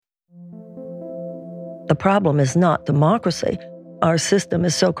The problem is not democracy. Our system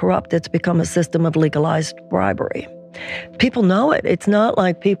is so corrupt, it's become a system of legalized bribery. People know it. It's not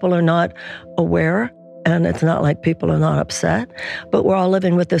like people are not aware, and it's not like people are not upset, but we're all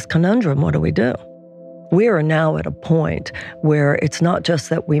living with this conundrum. What do? We are now at a point where it's not just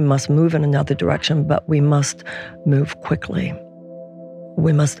that we must move in another direction, but we must move quickly.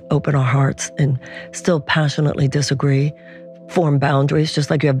 We must open our hearts and still passionately disagree, form boundaries, just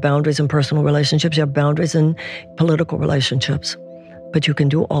like you have boundaries in personal relationships, you have boundaries in political relationships. But you can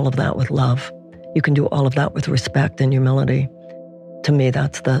do all of that with love. You can do all of that with respect and humility. To me,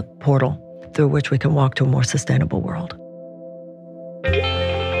 that's the portal through which we can walk to a more sustainable world.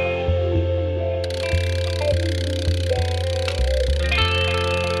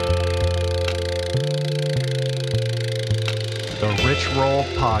 The Rich Roll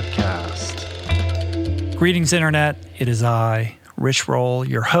Podcast. Greetings, Internet. It is I, Rich Roll,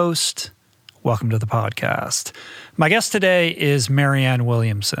 your host. Welcome to the podcast. My guest today is Marianne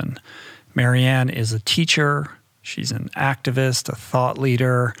Williamson. Marianne is a teacher. She's an activist, a thought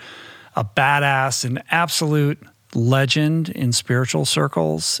leader, a badass, an absolute legend in spiritual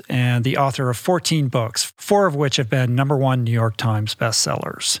circles, and the author of 14 books, 4 of which have been #1 New York Times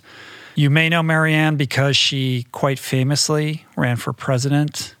bestsellers. You may know Marianne because she quite famously ran for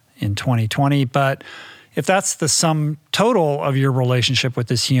president in 2020, but if that's the sum total of your relationship with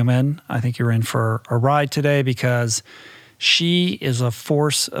this human, I think you're in for a ride today because she is a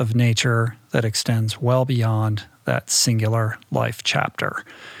force of nature that extends well beyond that singular life chapter.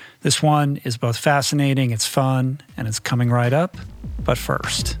 This one is both fascinating, it's fun, and it's coming right up. But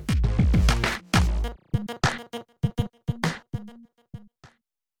first,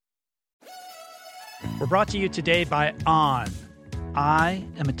 we're brought to you today by On. I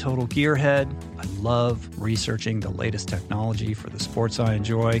am a total gearhead. I love researching the latest technology for the sports I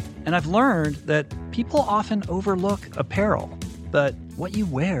enjoy. And I've learned that people often overlook apparel. But what you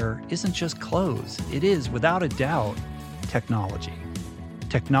wear isn't just clothes. It is, without a doubt, technology.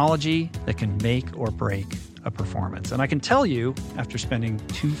 Technology that can make or break a performance. And I can tell you, after spending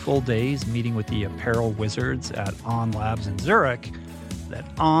 2 full days meeting with the apparel wizards at On Labs in Zurich, that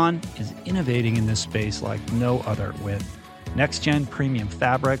On is innovating in this space like no other with next-gen premium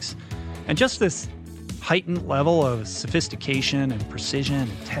fabrics and just this heightened level of sophistication and precision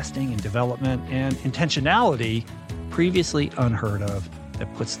and testing and development and intentionality previously unheard of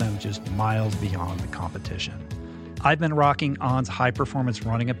that puts them just miles beyond the competition. I've been rocking On's high-performance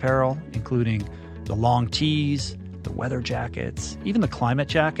running apparel, including the long tees, the weather jackets, even the climate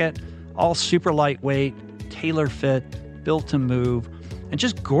jacket, all super lightweight, tailor-fit, built to move, and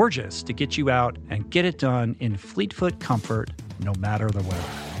just gorgeous to get you out and get it done in fleet-foot comfort, no matter the weather.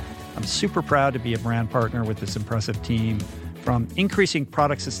 I'm super proud to be a brand partner with this impressive team, from increasing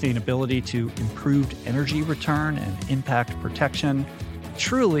product sustainability to improved energy return and impact protection.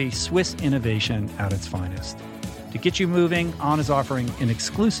 Truly Swiss innovation at its finest. To get you moving, On is offering an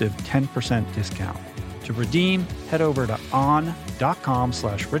exclusive 10% discount. To redeem, head over to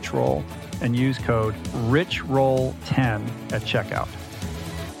on.com/richroll and use code RICHROLL10 at checkout.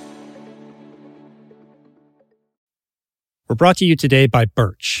 We're brought to you today by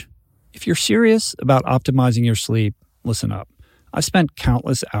Birch. If you're serious about optimizing your sleep, listen up. I've spent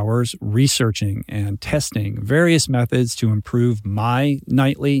countless hours researching and testing various methods to improve my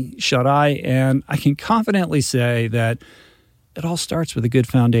nightly shut-eye, and I can confidently say that it all starts with a good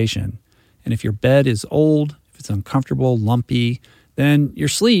foundation. And if your bed is old, if it's uncomfortable, lumpy, then your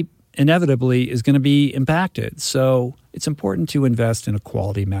sleep inevitably is going to be impacted. So it's important to invest in a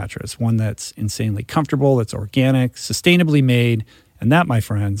quality mattress, one that's insanely comfortable, that's organic, sustainably made, and that, my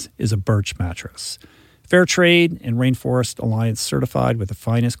friends, is a Birch mattress. Fair Trade and Rainforest Alliance certified with the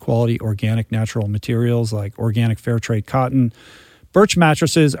finest quality organic natural materials like organic fair trade cotton. Birch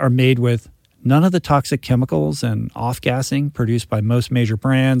mattresses are made with none of the toxic chemicals and off-gassing produced by most major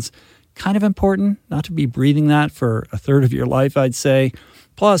brands. Kind of important not to be breathing that for a third of your life, I'd say.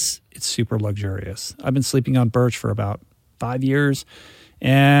 Plus, it's super luxurious. I've been sleeping on Birch for about 5 years,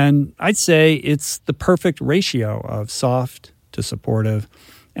 and I'd say it's the perfect ratio of soft to supportive,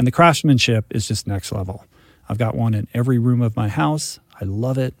 and the craftsmanship is just next level. I've got one in every room of my house. I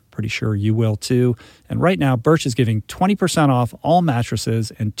love it. Pretty sure you will too. And right now, Birch is giving 20% off all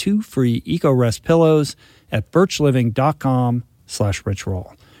mattresses and 2 free EcoRest pillows at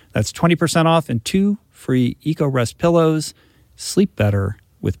birchliving.com/richroll. That's 20% off and 2 free EcoRest pillows. Sleep better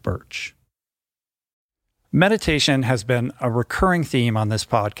with Birch. Meditation has been a recurring theme on this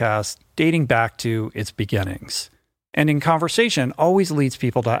podcast dating back to its beginnings. And in conversation always leads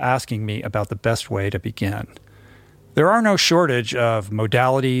people to asking me about the best way to begin. There are no shortage of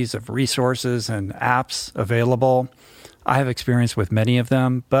modalities, of resources, and apps available. I have experience with many of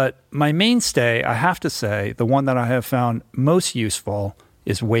them, but my mainstay, I have to say, the one that I have found most useful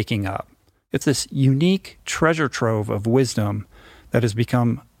is Waking Up. It's this unique treasure trove of wisdom that has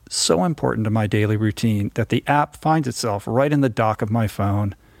become so important to my daily routine that the app finds itself right in the dock of my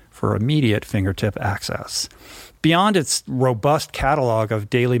phone for immediate fingertip access. Beyond its robust catalog of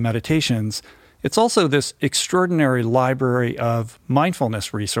daily meditations, it's also this extraordinary library of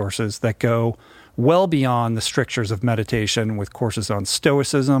mindfulness resources that go well beyond the strictures of meditation, with courses on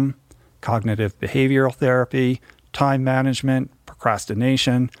stoicism, cognitive behavioral therapy, time management,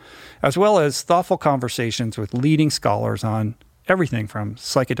 procrastination, as well as thoughtful conversations with leading scholars on everything from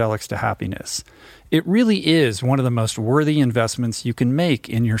psychedelics to happiness. It really is one of the most worthy investments you can make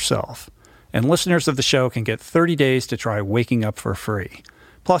in yourself. And listeners of the show can get 30 days to try Waking Up for free.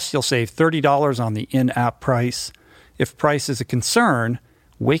 Plus, you'll save $30 on the in-app price. If price is a concern,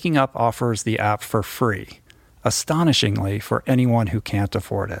 Waking Up offers the app for free, astonishingly for anyone who can't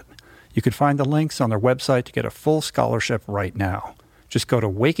afford it. You can find the links on their website to get a full scholarship right now. Just go to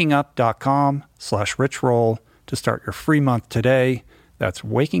wakingup.com/richroll to start your free month today. That's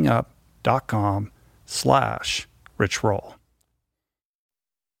wakingup.com/richroll.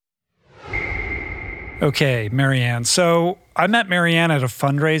 Okay, Marianne. So I met Marianne at a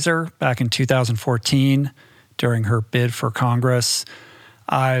fundraiser back in 2014 during her bid for Congress.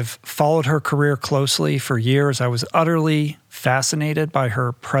 I've followed her career closely for years. I was utterly fascinated by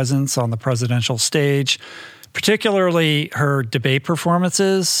her presence on the presidential stage, particularly her debate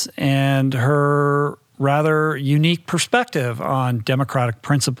performances and her rather unique perspective on democratic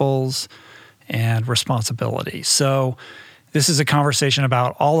principles and responsibility. So this is a conversation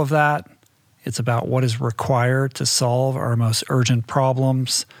about all of that. It's about what is required to solve our most urgent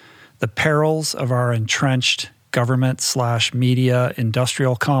problems, the perils of our entrenched government/media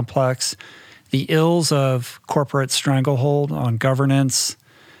industrial complex, the ills of corporate stranglehold on governance,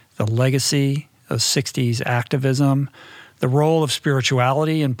 the legacy of 60s activism, the role of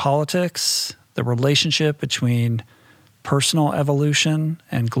spirituality in politics, the relationship between personal evolution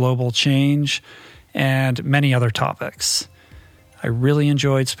and global change, and many other topics. I really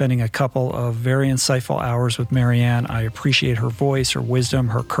enjoyed spending a couple of very insightful hours with Marianne. I appreciate her voice, her wisdom,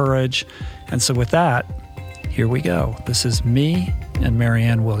 her courage. And so with that, here we go. This is me and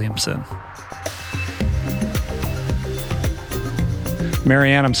Marianne Williamson.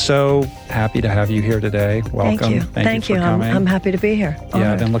 Marianne, I'm so happy to have you here today. Welcome. Thank you. Thank you for coming. I'm happy to be here. Honored.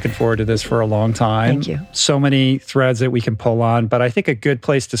 Yeah, I've been looking forward to this for a long time. Thank you. So many threads that we can pull on, but I think a good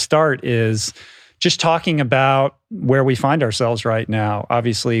place to start is just talking about where we find ourselves right now.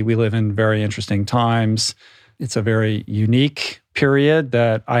 Obviously, we live in very interesting times. It's a very unique period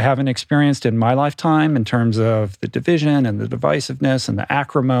that I haven't experienced in my lifetime in terms of the division and the divisiveness and the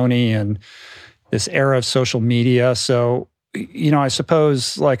acrimony and this era of social media. So, I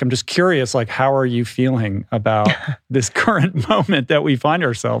suppose, I'm just curious, how are you feeling about this current moment that we find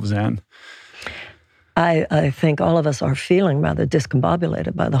ourselves in? I think all of us are feeling rather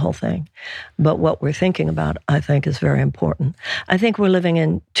discombobulated by the whole thing. But what we're thinking about, I think, is very important. I think we're living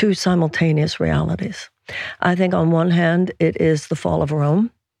in two simultaneous realities. I think on one hand, it is the fall of Rome.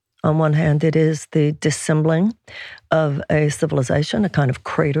 On one hand, it is the dissembling of a civilization, a kind of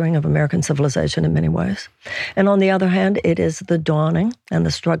cratering of American civilization in many ways. And on the other hand, it is the dawning and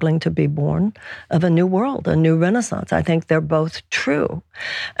the struggling to be born of a new world, a new renaissance. I think they're both true.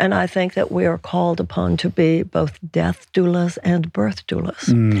 And I think that we are called upon to be both death doulas and birth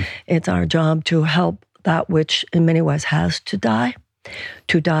doulas. It's our job to help that which in many ways has to die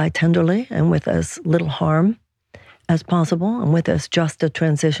tenderly and with as little harm as possible and with as just a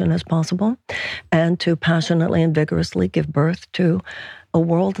transition as possible, and to passionately and vigorously give birth to a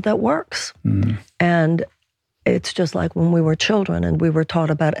world that works. And it's just like when we were children and we were taught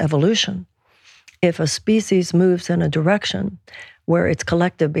about evolution. If a species moves in a direction where its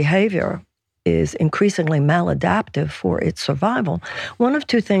collective behavior is increasingly maladaptive for its survival, one of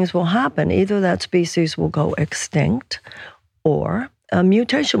two things will happen. Either that species will go extinct, or a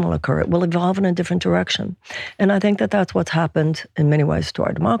mutation will occur. It will evolve in a different direction. And I think that that's what's happened in many ways to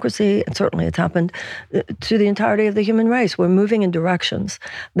our democracy, and certainly it's happened to the entirety of the human race. We're moving in directions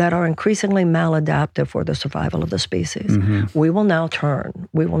that are increasingly maladaptive for the survival of the species. We will now turn.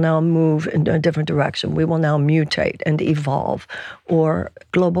 We will now move in a different direction. We will now mutate and evolve, or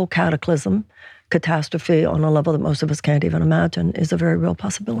global catastrophe on a level that most of us can't even imagine is a very real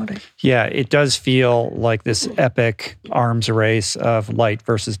possibility. Yeah, it does feel like this epic arms race of light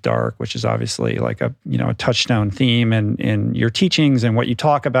versus dark, which is obviously like a touchstone theme in your teachings and what you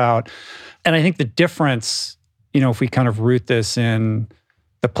talk about. And I think the difference if we kind of root this in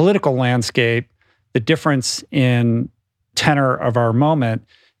the political landscape, the difference in tenor of our moment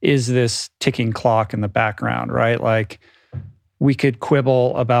is this ticking clock in the background, right? Like, we could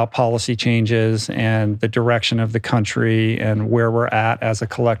quibble about policy changes and the direction of the country and where we're at as a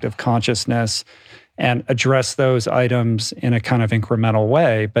collective consciousness and address those items in a kind of incremental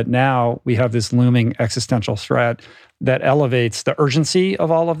way. But now we have this looming existential threat that elevates the urgency of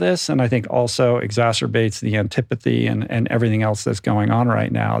all of this, and I think also exacerbates the antipathy and everything else that's going on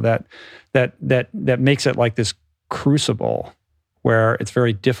right now. That makes it like this crucible where it's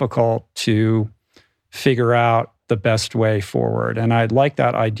very difficult to figure out the best way forward. And I like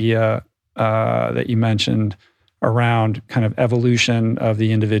that idea that you mentioned around kind of evolution of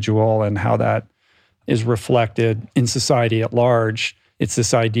the individual and how that is reflected in society at large. It's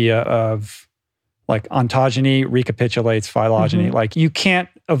this idea of like ontogeny recapitulates phylogeny. Mm-hmm. Like, you can't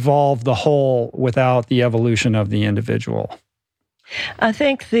evolve the whole without the evolution of the individual. I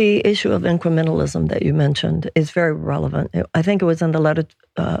think the issue of incrementalism that you mentioned is very relevant. I think it was in the letter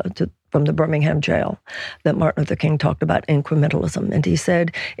from the Birmingham jail that Martin Luther King talked about incrementalism. And he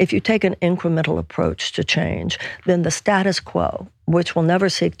said, if you take an incremental approach to change, then the status quo, which will never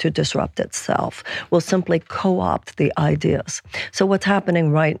seek to disrupt itself, will simply co-opt the ideas. So what's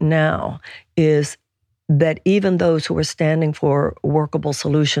happening right now is that even those who are standing for workable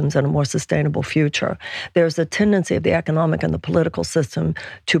solutions and a more sustainable future, there's a tendency of the economic and the political system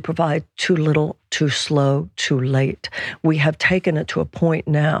to provide too little, too slow, too late. We have taken it to a point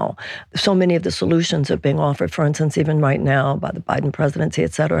now. So many of the solutions are being offered, for instance, even right now by the Biden presidency,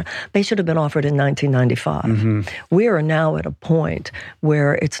 et cetera, they should have been offered in 1995. Mm-hmm. We are now at a point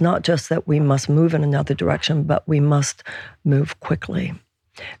where it's not just that we must move in another direction, but we must move quickly.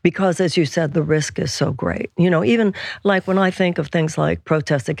 Because, as you said, the risk is so great. Even like when I think of things like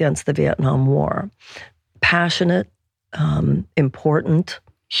protests against the Vietnam War, passionate, important,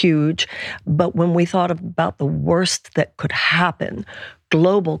 huge. But when we thought about the worst that could happen,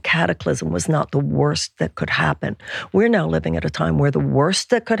 global cataclysm was not the worst that could happen. We're now living at a time where the worst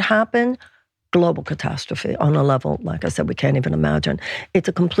that could happen, global catastrophe on a level, like I said, we can't even imagine. It's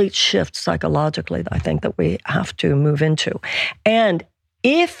a complete shift psychologically, I think, that we have to move into. And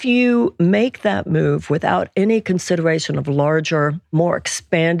if you make that move without any consideration of larger, more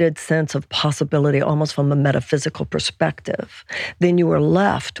expanded sense of possibility, almost from a metaphysical perspective, then you are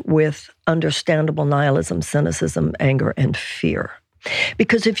left with understandable nihilism, cynicism, anger, and fear.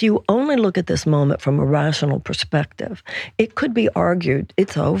 Because if you only look at this moment from a rational perspective, it could be argued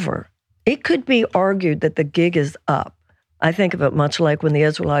it's over. It could be argued that the gig is up. I think of it much like when the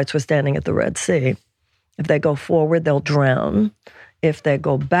Israelites were standing at the Red Sea. If they go forward, they'll drown. If they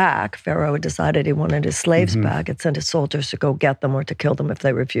go back, Pharaoh decided he wanted his slaves back and sent his soldiers to go get them or to kill them if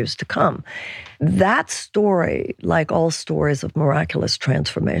they refused to come. That story, like all stories of miraculous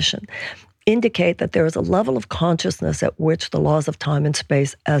transformation, indicate that there is a level of consciousness at which the laws of time and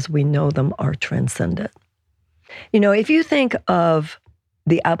space as we know them are transcended. If you think of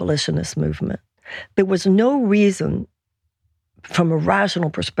the abolitionist movement, there was no reason from a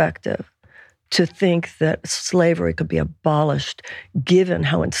rational perspective to think that slavery could be abolished given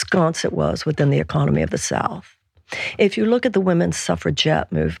how ensconced it was within the economy of the South. If you look at the women's suffragette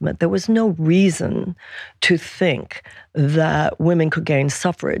movement, there was no reason to think that women could gain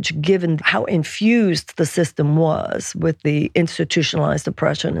suffrage given how infused the system was with the institutionalized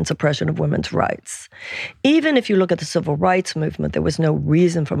oppression and suppression of women's rights. Even if you look at the civil rights movement, there was no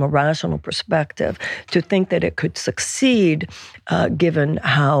reason from a rational perspective to think that it could succeed given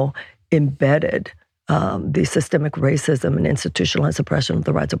how embedded the systemic racism and institutionalized oppression of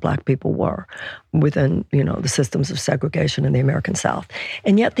the rights of Black people were within, the systems of segregation in the American South.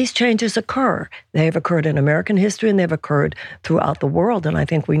 And yet these changes occur. They have occurred in American history and they've occurred throughout the world. And I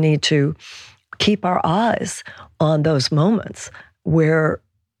think we need to keep our eyes on those moments where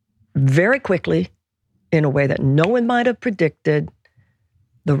very quickly, in a way that no one might have predicted,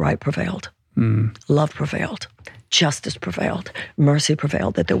 the right prevailed. Love prevailed. Justice prevailed. Mercy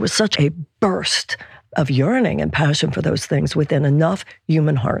prevailed. That there was such a burst of yearning and passion for those things within enough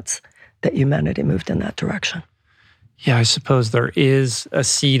human hearts that humanity moved in that direction. Yeah, I suppose there is a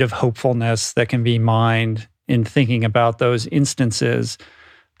seed of hopefulness that can be mined in thinking about those instances,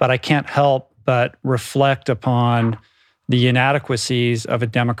 but I can't help but reflect upon the inadequacies of a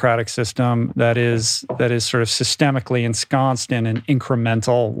democratic system that is sort of systemically ensconced in an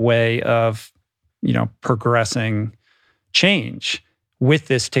incremental way of, progressing change with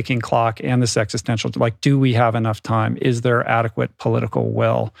this ticking clock and this existential, like, do we have enough time? Is there adequate political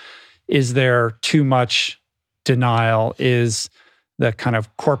will? Is there too much denial? Is the kind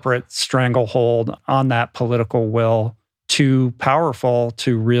of corporate stranglehold on that political will too powerful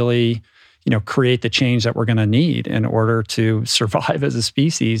to really, create the change that we're going to need in order to survive as a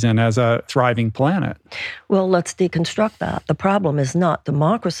species and as a thriving planet. Well, let's deconstruct that. The problem is not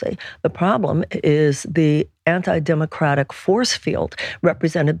democracy. The problem is the anti-democratic force field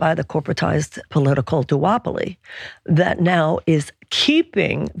represented by the corporatized political duopoly that now is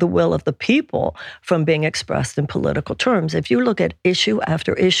keeping the will of the people from being expressed in political terms. If you look at issue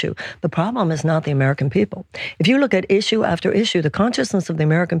after issue, the problem is not the American people. If you look at issue after issue, the consciousness of the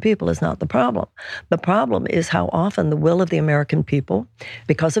American people is not the problem. The problem is how often the will of the American people,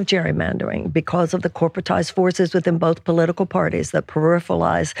 because of gerrymandering, because of the corporatized forces within both political parties that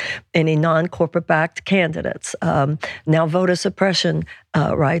peripheralize any non-corporate-backed candidates, now voter suppression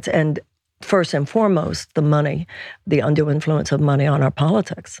rights, and first and foremost, the money, the undue influence of money on our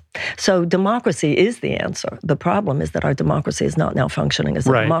politics. So democracy is the answer. The problem is that our democracy is not now functioning as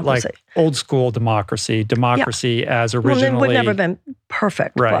a democracy. Like old school democracy as originally... Well, we've never been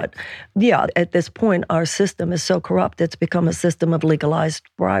perfect, right. But at this point, our system is so corrupt, it's become a system of legalized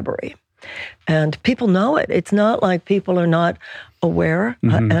bribery. And people know it. It's not like people are not aware,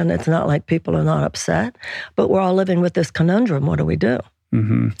 and it's not like people are not upset, but we're all living with this conundrum. What do we do?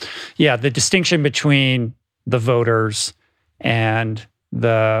 Mm-hmm. Yeah, the distinction between the voters and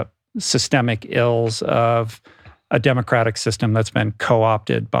the systemic ills of a democratic system that's been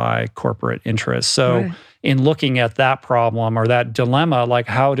co-opted by corporate interests. So in looking at that problem or that dilemma, like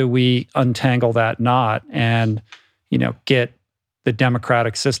how do we untangle that knot and, get the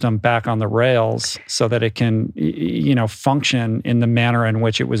democratic system back on the rails so that it can, function in the manner in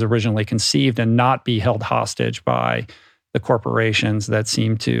which it was originally conceived and not be held hostage by the corporations that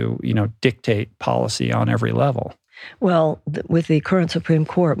seem to, dictate policy on every level. Well, with the current Supreme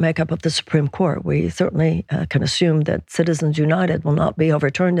Court, makeup of the Supreme Court, we certainly can assume that Citizens United will not be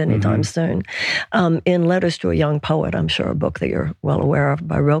overturned anytime soon. In Letters to a Young Poet, I'm sure a book that you're well aware of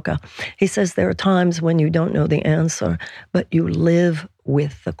by Rilke, he says there are times when you don't know the answer, but you live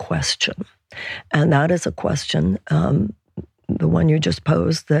with the question. And that is a question, the one you just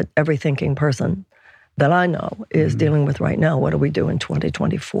posed, that every thinking person that I know is dealing with right now. What do we do in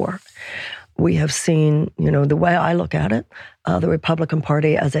 2024? We have seen, the way I look at it, the Republican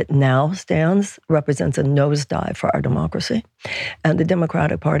Party as it now stands represents a nosedive for our democracy. And the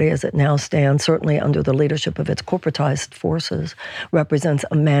Democratic Party as it now stands, certainly under the leadership of its corporatized forces, represents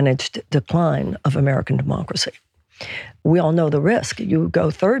a managed decline of American democracy. We all know the risk. You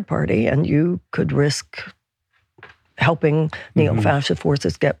go third party and you could risk helping neo-fascist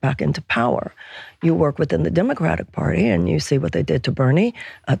forces get back into power. You work within the Democratic Party and you see what they did to Bernie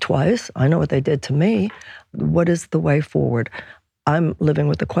twice. I know what they did to me. What is the way forward? I'm living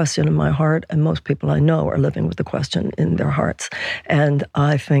with the question in my heart, and most people I know are living with the question in their hearts. And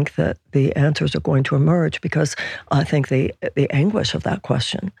I think that the answers are going to emerge because I think the anguish of that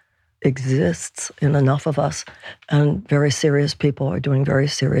question exists in enough of us, and very serious people are doing very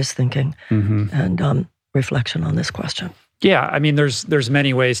serious thinking and reflection on this question. Yeah, I mean, there's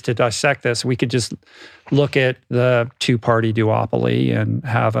many ways to dissect this. We could just look at the two-party duopoly and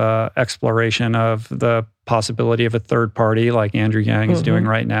have a exploration of the possibility of a third party like Andrew Yang is doing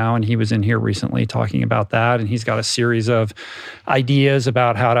right now. And he was in here recently talking about that. And he's got a series of ideas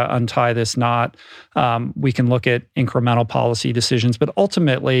about how to untie this knot. We can look at incremental policy decisions. But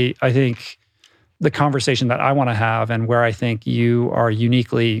ultimately, I think the conversation that I want to have and where I think you are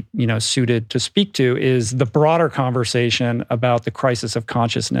uniquely, suited to speak to is the broader conversation about the crisis of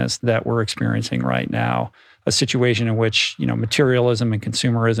consciousness that we're experiencing right now. A situation in which, materialism and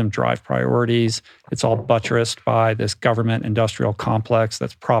consumerism drive priorities. It's all buttressed by this government industrial complex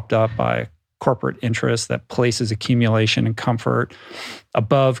that's propped up by corporate interests that places accumulation and comfort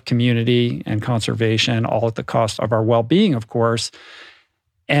above community and conservation, all at the cost of our well-being, of course.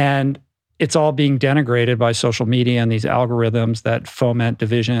 And it's all being denigrated by social media and these algorithms that foment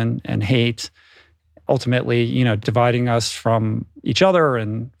division and hate, ultimately, dividing us from each other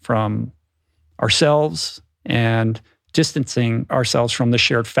and from ourselves and distancing ourselves from the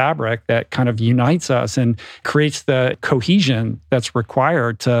shared fabric that kind of unites us and creates the cohesion that's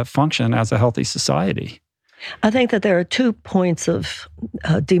required to function as a healthy society. I think that there are 2 points of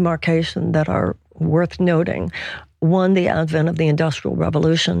demarcation that are worth noting. One, the advent of the Industrial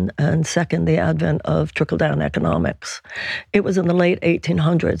Revolution, and second, the advent of trickle-down economics. It was in the late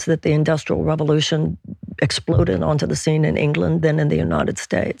 1800s that the Industrial Revolution exploded onto the scene in England, then in the United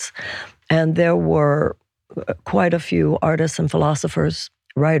States. And there were quite a few artists and philosophers,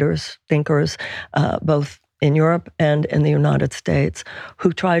 writers, thinkers, both in Europe and in the United States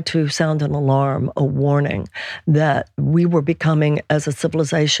who tried to sound an alarm, a warning that we were becoming, as a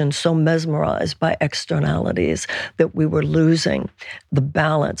civilization, so mesmerized by externalities that we were losing the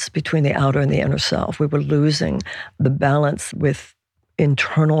balance between the outer and the inner self. We were losing the balance with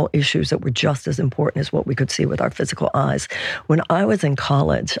internal issues that were just as important as what we could see with our physical eyes. When I was in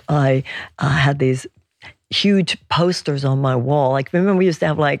college, I had these huge posters on my wall. Like, remember we used to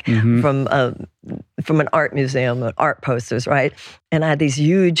have from an art museum, art posters, right? And I had these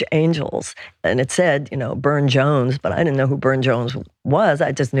huge angels, and it said, Burne-Jones, but I didn't know who Burne-Jones was.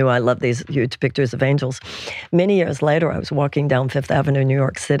 I just knew I loved these huge pictures of angels. Many years later, I was walking down Fifth Avenue, New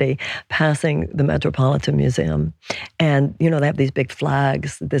York City, passing the Metropolitan Museum. And, they have these big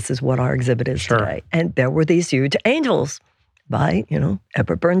flags. This is what our exhibit is today. And there were these huge angels by,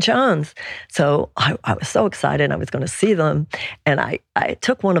 Edward Burne-Jones. So I was so excited I was going to see them. And I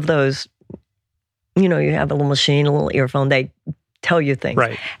took one of those, you have a little machine, a little earphone, they tell you things.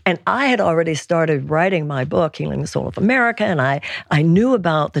 Right. And I had already started writing my book, Healing the Soul of America, and I knew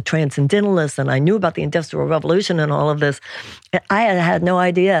about the Transcendentalists, and I knew about the Industrial Revolution and all of this. And I had no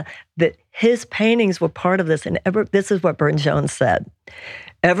idea that his paintings were part of this. And this is what Burne-Jones said: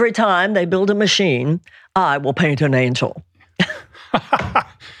 "Every time they build a machine, I will paint an angel."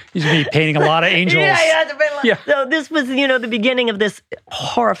 You should be painting a lot of angels. Yeah. So this was, the beginning of this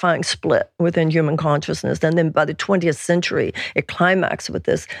horrifying split within human consciousness. And then by the 20th century, it climaxed with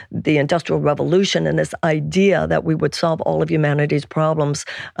the Industrial Revolution and this idea that we would solve all of humanity's problems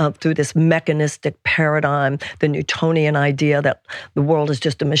through this mechanistic paradigm, the Newtonian idea that the world is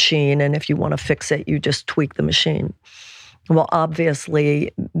just a machine, and if you want to fix it, you just tweak the machine. Well,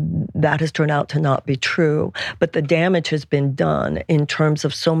 obviously, that has turned out to not be true, but the damage has been done in terms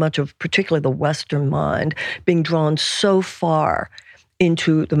of so much of particularly the Western mind being drawn so far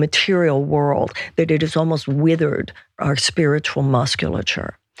into the material world that it has almost withered our spiritual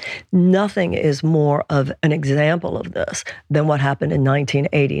musculature. Nothing is more of an example of this than what happened in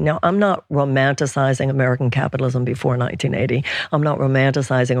 1980. Now, I'm not romanticizing American capitalism before 1980. I'm not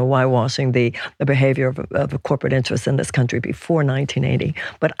romanticizing or whitewashing the behavior of corporate interests in this country before 1980.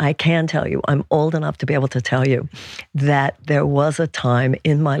 But I can tell you, I'm old enough to be able to tell you that there was a time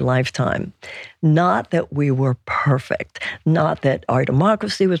in my lifetime, not that we were perfect, not that our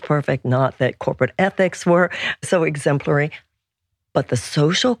democracy was perfect, not that corporate ethics were so exemplary, but the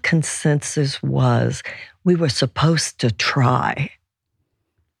social consensus was we were supposed to try.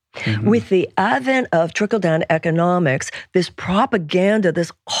 Mm-hmm. With the advent of trickle-down economics, this propaganda, this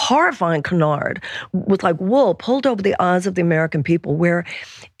horrifying canard was like wool pulled over the eyes of the American people, where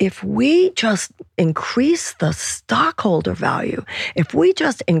if we just increase the stockholder value, if we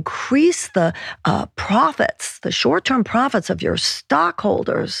just increase the profits, the short-term profits of your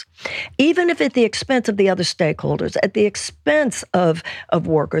stockholders, even if at the expense of the other stakeholders, at the expense of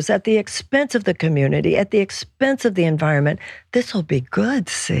workers, at the expense of the community, at the expense of the environment, this will be good,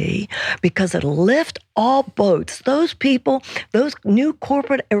 see, because it'll lift all boats. Those people, those new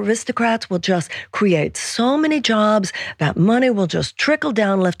corporate aristocrats will just create so many jobs, that money will just trickle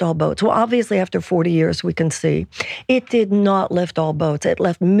down, lift all boats. Well, obviously, after 40 years, we can see it did not lift all boats. It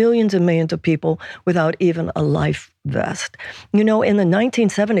left millions and millions of people without even a life vest. In the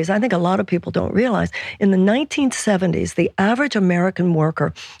 1970s, I think a lot of people don't realize, in the 1970s, the average American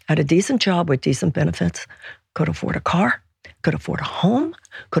worker had a decent job with decent benefits, could afford a car, could afford a home,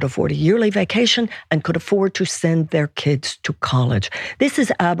 could afford a yearly vacation, and could afford to send their kids to college. This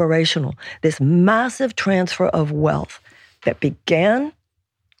is aberrational, this massive transfer of wealth that began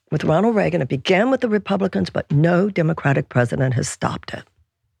with Ronald Reagan, it began with the Republicans, but no Democratic president has stopped it.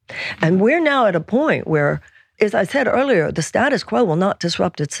 And we're now at a point where, as I said earlier, the status quo will not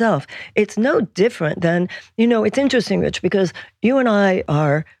disrupt itself. It's no different than, it's interesting, Rich, because you and I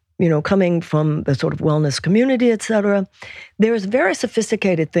are coming from the sort of wellness community, et cetera. There is very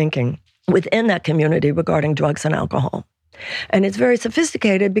sophisticated thinking within that community regarding drugs and alcohol. And it's very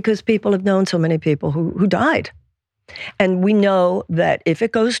sophisticated because people have known so many people who died. And we know that if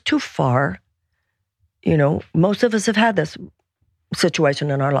it goes too far, most of us have had this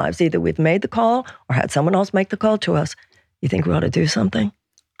situation in our lives. Either we've made the call or had someone else make the call to us. You think we ought to do something?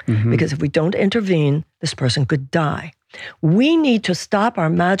 Mm-hmm. Because if we don't intervene, this person could die. We need to stop our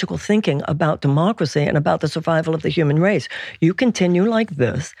magical thinking about democracy and about the survival of the human race. You continue like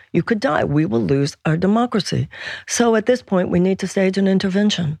this, you could die. We will lose our democracy. So at this point, we need to stage an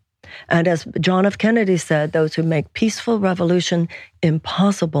intervention. And as John F. Kennedy said, those who make peaceful revolution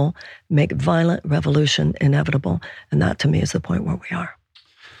impossible make violent revolution inevitable. And that, to me, is the point where we are.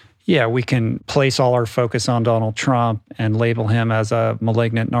 Yeah, we can place all our focus on Donald Trump and label him as a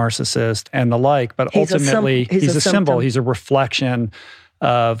malignant narcissist and the like, but ultimately he's a symbol. He's a reflection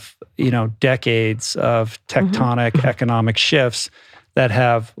of, decades of tectonic economic shifts that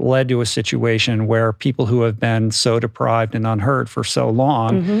have led to a situation where people who have been so deprived and unheard for so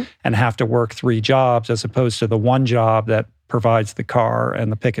long and have to work 3 jobs as opposed to the one job that provides the car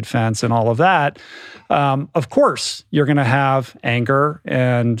and the picket fence and all of that. Of course, you're going to have anger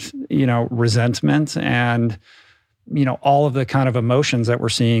and, resentment and, all of the kind of emotions that we're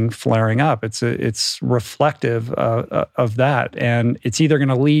seeing flaring up. It's reflective of that. And it's either going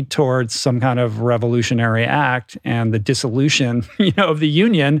to lead towards some kind of revolutionary act and the dissolution, of the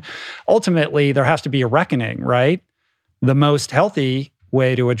union. Ultimately, there has to be a reckoning, right? The most healthy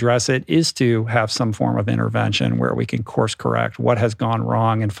way to address it is to have some form of intervention where we can course correct what has gone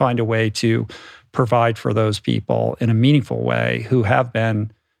wrong and find a way to provide for those people in a meaningful way who have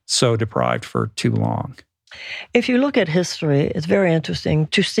been so deprived for too long. If you look at history, it's very interesting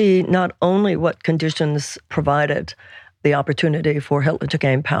to see not only what conditions provided the opportunity for Hitler to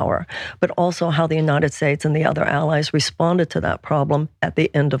gain power, but also how the United States and the other allies responded to that problem at the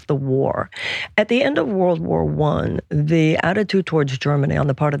end of the war. At the end of World War I, the attitude towards Germany on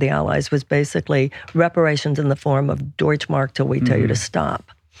the part of the allies was basically reparations in the form of Deutschmark till we tell you to stop.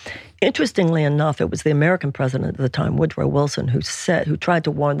 Interestingly enough, it was the American president at the time, Woodrow Wilson, who tried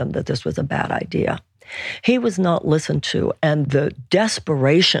to warn them that this was a bad idea. He was not listened to, and the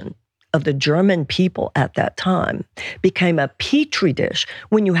desperation of the German people at that time became a petri dish.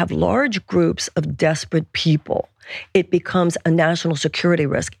 When you have large groups of desperate people, it becomes a national security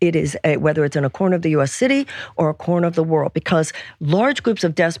risk. It is whether it's in a corner of the U.S. city or a corner of the world, because large groups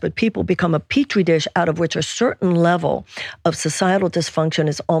of desperate people become a petri dish out of which a certain level of societal dysfunction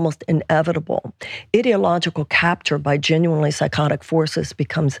is almost inevitable. Ideological capture by genuinely psychotic forces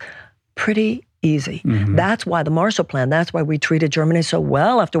becomes pretty easy. That's why the Marshall Plan, that's why we treated Germany so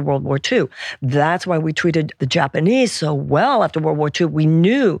well after World War II. That's why we treated the Japanese so well after World War II. We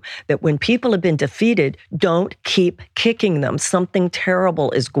knew that when people have been defeated, don't keep kicking them. Something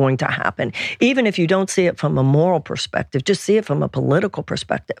terrible is going to happen. Even if you don't see it from a moral perspective, just see it from a political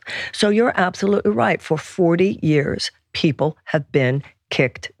perspective. So you're absolutely right. For 40 years, people have been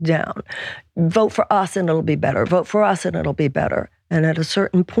kicked down. Vote for us and it'll be better. Vote for us and it'll be better. And at a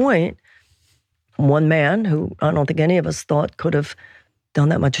certain point, one man who I don't think any of us thought could have done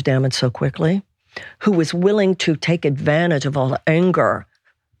that much damage so quickly, who was willing to take advantage of all the anger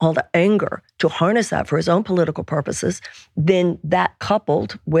to harness that for his own political purposes, then that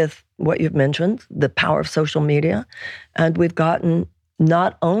coupled with what you've mentioned, the power of social media, and we've gotten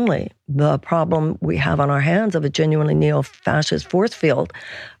not only the problem we have on our hands of a genuinely neo-fascist force field,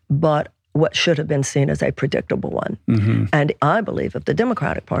 but what should have been seen as a predictable one. And I believe if the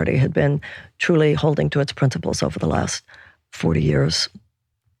Democratic Party had been truly holding to its principles over the last 40 years,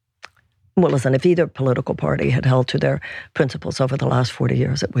 well, listen, if either political party had held to their principles over the last 40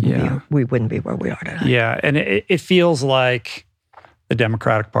 years, we wouldn't be where we are today. Yeah, and it feels like the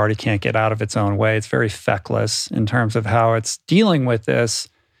Democratic Party can't get out of its own way. It's very feckless in terms of how it's dealing with this,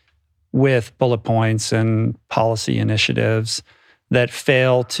 with bullet points and policy initiatives that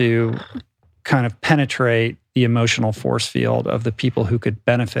fail to kind of penetrate the emotional force field of the people who could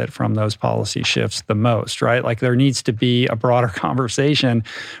benefit from those policy shifts the most, right? Like there needs to be a broader conversation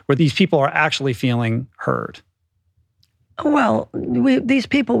where these people are actually feeling heard. Well, these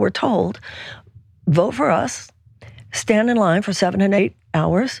people were told, vote for us, stand in line for 7 and 8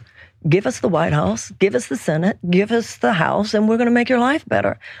 hours, give us the White House, give us the Senate, give us the House, and we're going to make your life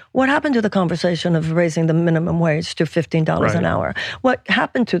better. What happened to the conversation of raising the minimum wage to $15 an hour? What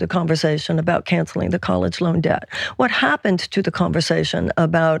happened to the conversation about canceling the college loan debt? What happened to the conversation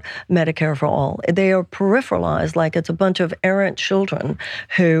about Medicare for all? They are peripheralized like it's a bunch of errant children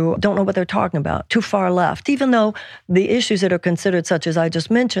who don't know what they're talking about, too far left, even though the issues that are considered, such as I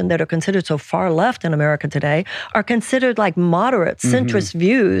just mentioned, that are considered so far left in America today, are considered like moderate, centrist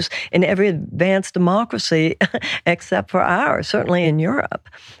views in every advanced democracy except for ours, certainly in Europe.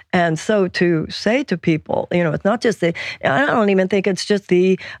 And so to say to people, it's not just I don't even think it's just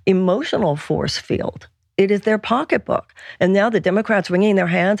the emotional force field. It is their pocketbook. And now the Democrats wringing their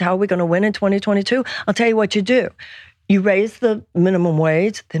hands, how are we going to win in 2022? I'll tell you what you do. You raise the minimum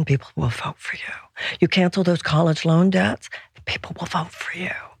wage, then people will vote for you. You cancel those college loan debts, people will vote for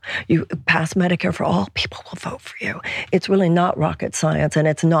you. You pass Medicare for all, people will vote for you. It's really not rocket science, and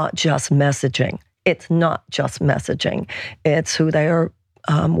it's not just messaging. It's who they are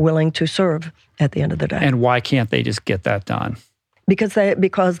willing to serve at the end of the day. And why can't they just get that done? Because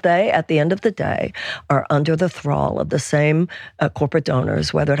they, at the end of the day, are under the thrall of the same corporate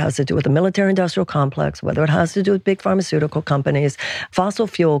donors, whether it has to do with the military-industrial complex, whether it has to do with big pharmaceutical companies, fossil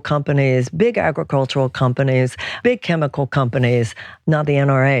fuel companies, big agricultural companies, big chemical companies, not the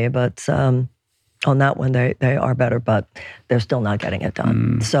NRA, but on that one, they are better, but they're still not getting it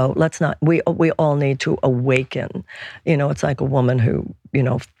done. So let's not, we all need to awaken. It's like a woman who,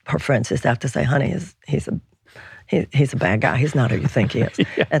 her friends just have to say, honey, he's a bad guy. He's not who you think he is.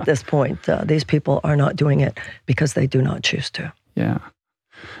 Yeah. At this point, these people are not doing it because they do not choose to. Yeah.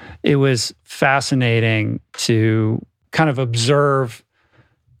 It was fascinating to kind of observe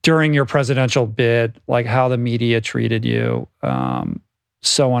during your presidential bid, like how the media treated you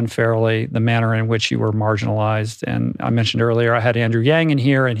so unfairly, the manner in which you were marginalized. And I mentioned earlier, I had Andrew Yang in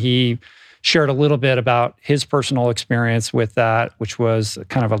here, and he shared a little bit about his personal experience with that, which was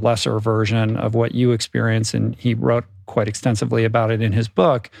kind of a lesser version of what you experienced. And he wrote quite extensively about it in his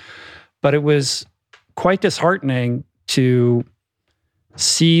book. But it was quite disheartening to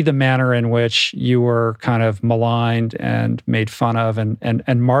see the manner in which you were kind of maligned and made fun of and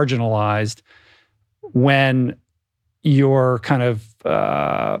marginalized when your kind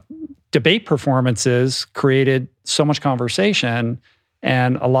of debate performances created so much conversation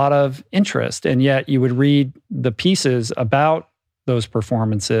and a lot of interest. And yet you would read the pieces about those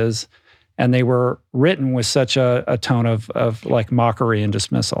performances, and they were written with such a tone of like mockery and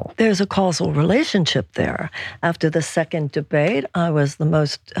dismissal. There's a causal relationship there. After the second debate, I was the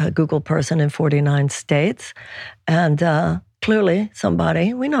most Googled person in 49 states. And clearly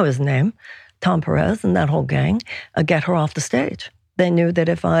somebody, we know his name, Tom Perez and that whole gang, get her off the stage. They knew that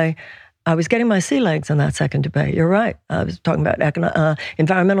if I was getting my sea legs in that second debate. You're right. I was talking about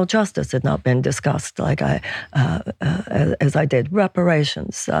environmental justice had not been discussed like as I did.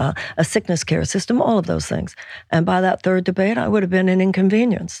 Reparations, a sickness care system, all of those things. And by that third debate, I would have been an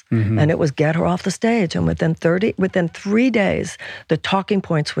inconvenience. Mm-hmm. And it was get her off the stage. And within 3 days, the talking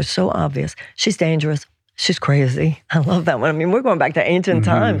points were so obvious. She's dangerous. She's crazy. I love that one. I mean, we're going back to ancient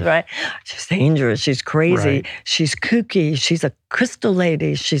times, right? She's dangerous. She's crazy. Right. She's kooky. She's a crystal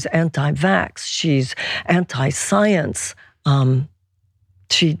lady. She's anti-vax. She's anti-science.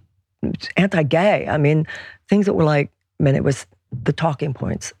 She's anti-gay. I mean, things that were like, it was the talking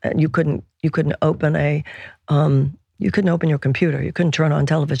points. And you couldn't open you couldn't open your computer. You couldn't turn on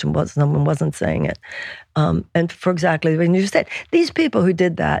television. Someone wasn't saying it. And for exactly what you said, these people who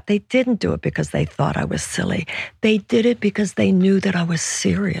did that, they didn't do it because they thought I was silly. They did it because they knew that I was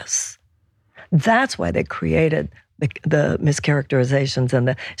serious. That's why they created the mischaracterizations and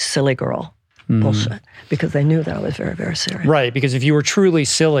the silly girl bullshit, because they knew that I was very, very serious. Right, because if you were truly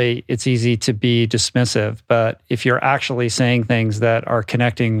silly, it's easy to be dismissive. But if you're actually saying things that are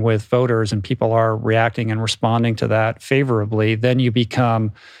connecting with voters and people are reacting and responding to that favorably, then you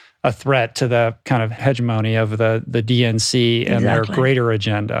become a threat to the kind of hegemony of the DNC and their greater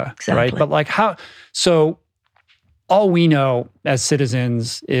agenda. Right? But like how, so all we know as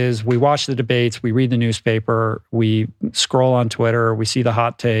citizens is we watch the debates, we read the newspaper, we scroll on Twitter, we see the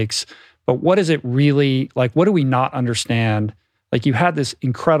hot takes. But what is it really, like, what do we not understand? Like, you had this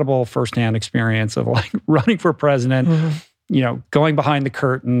incredible firsthand experience of like running for president, going behind the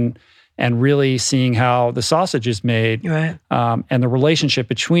curtain and really seeing how the sausage is made, right. And the relationship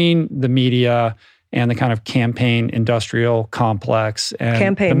between the media and the kind of campaign industrial complex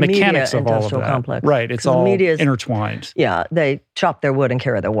and the mechanics of all of that. Complex. Right, it's all intertwined. Yeah, they chop their wood and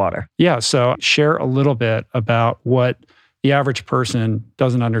carry their water. Yeah, so share a little bit about what the average person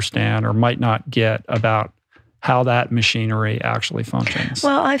doesn't understand or might not get about how that machinery actually functions.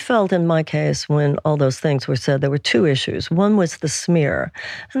 Well, I felt in my case when all those things were said, there were two issues. One was the smear,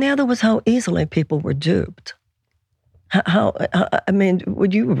 and the other was how easily people were duped. I mean,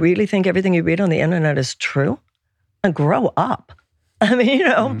 would you really think everything you read on the internet is true? And grow up. I mean,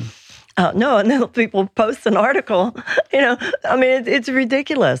 no, and then people post an article, I mean, it's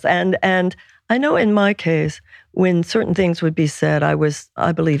ridiculous. And I know in my case, when certain things would be said, I was,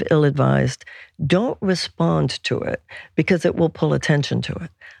 I believe, ill-advised. Don't respond to it because it will pull attention to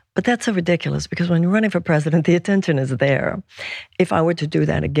it. But that's so ridiculous because when you're running for president, the attention is there. If I were to do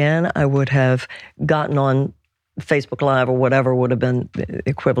that again, I would have gotten on Facebook Live or whatever would have been the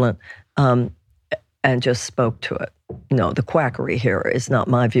equivalent and just spoke to it. The quackery here is not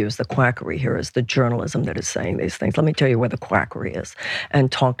my views. The quackery here is the journalism that is saying these things. Let me tell you where the quackery is,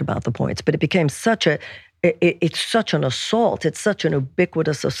 and talked about the points. But it became it's such an assault. It's such an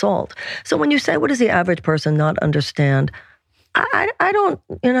ubiquitous assault. So when you say, what does the average person not understand? I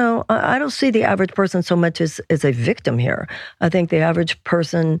don't see the average person so much as a victim here. I think the average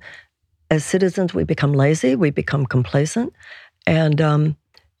person, as citizens, we become lazy, we become complacent, And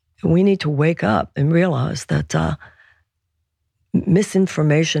we need to wake up and realize that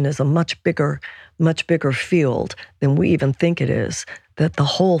misinformation is a much bigger field than we even think it is, that the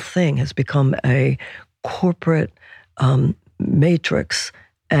whole thing has become a corporate matrix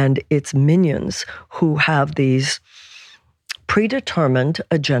and its minions who have these predetermined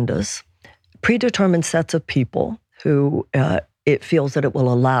agendas, predetermined sets of people who it feels that it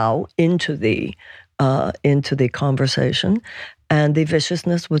will allow into the conversation, and the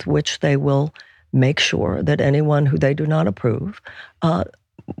viciousness with which they will make sure that anyone who they do not approve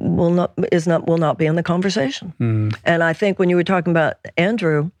will not be in the conversation. And I think when you were talking about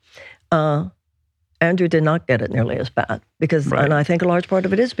Andrew did not get it nearly as bad because, and I think a large part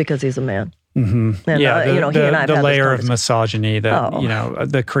of it is because he's a man. And, he and I have the layer of misogyny,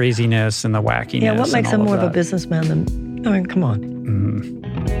 the craziness and the wackiness. Yeah, what makes him more of a businessman than? I mean, come on.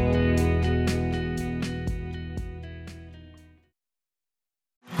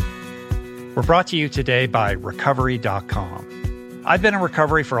 We're brought to you today by Recovery.com. I've been in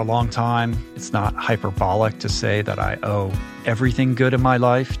recovery for a long time. It's not hyperbolic to say that I owe everything good in my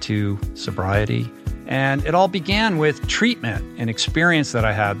life to sobriety. And it all began with treatment, an experience that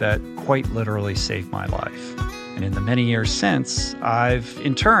I had that quite literally saved my life. And in the many years since, I've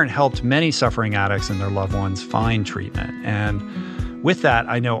in turn helped many suffering addicts and their loved ones find treatment. And with that,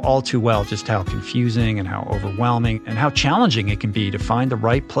 I know all too well just how confusing and how overwhelming and how challenging it can be to find the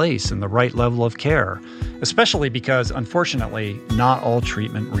right place and the right level of care, especially because, unfortunately, not all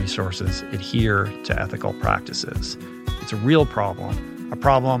treatment resources adhere to ethical practices. It's a real problem. A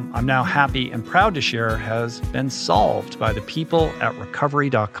problem I'm now happy and proud to share has been solved by the people at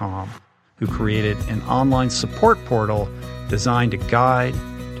Recovery.com, who created an online support portal designed to guide,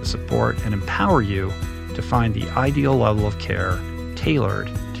 to support, and empower you to find the ideal level of care tailored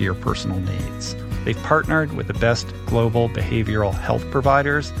to your personal needs. They've partnered with the best global behavioral health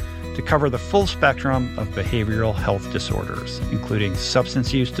providers to cover the full spectrum of behavioral health disorders, including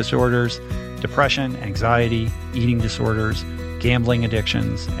substance use disorders, depression, anxiety, eating disorders, gambling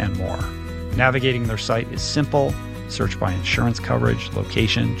addictions, and more. Navigating their site is simple. Search by insurance coverage,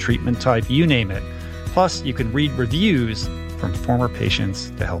 location, treatment type, you name it. Plus, you can read reviews from former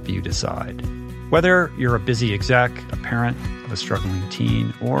patients to help you decide. Whether you're a busy exec, a parent of a struggling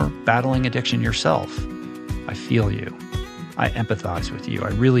teen, or battling addiction yourself, I feel you. I empathize with you. I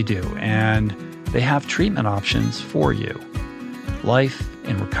really do. And they have treatment options for you. Life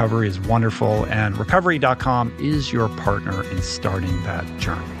in recovery is wonderful, and Recovery.com is your partner in starting that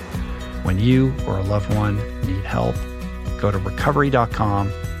journey. When you or a loved one need help, go to Recovery.com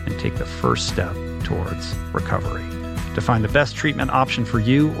and take the first step towards recovery. To find the best treatment option for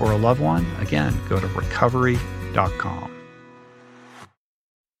you or a loved one, again, go to Recovery.com.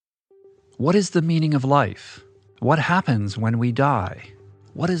 What is the meaning of life? What happens when we die?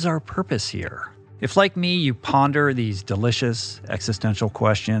 What is our purpose here? If, like me, you ponder these delicious existential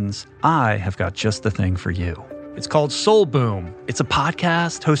questions, I have got just the thing for you. It's called Soul Boom. It's a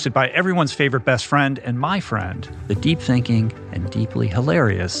podcast hosted by everyone's favorite best friend and my friend, the deep thinking and deeply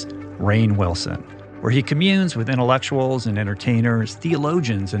hilarious Rainn Wilson, where he communes with intellectuals and entertainers,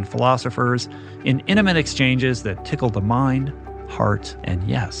 theologians and philosophers in intimate exchanges that tickle the mind, heart, and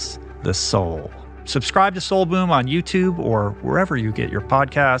yes, the soul. Subscribe to Soul Boom on YouTube or wherever you get your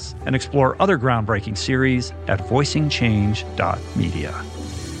podcasts, and explore other groundbreaking series at voicingchange.media.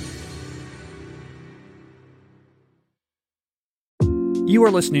 You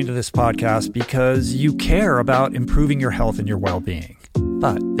are listening to this podcast because you care about improving your health and your well-being.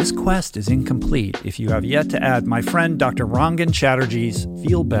 But this quest is incomplete if you have yet to add my friend Dr. Rangan Chatterjee's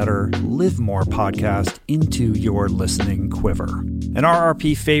Feel Better, Live More podcast into your listening quiver. An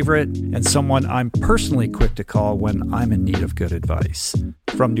RRP favorite and someone I'm personally quick to call when I'm in need of good advice.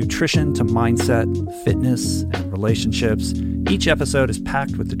 From nutrition to mindset, fitness, and relationships, each episode is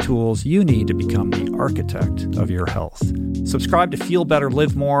packed with the tools you need to become the architect of your health. Subscribe to Feel Better,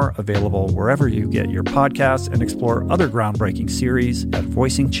 Live More, available wherever you get your podcasts, and explore other groundbreaking series at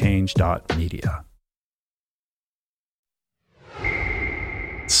voicingchange.media.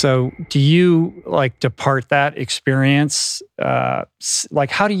 So do you depart that experience? How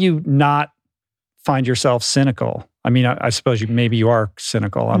do you not find yourself cynical? I mean, I suppose maybe you are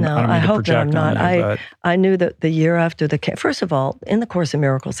cynical. I don't mean to project on you. I knew that the year after first of all, in the Course in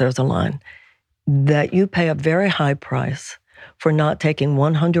Miracles, there's a line that you pay a very high price for not taking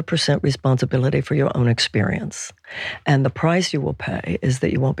 100% responsibility for your own experience. And the price you will pay is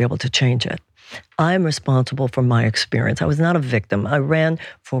that you won't be able to change it. I'm responsible for my experience. I was not a victim. I ran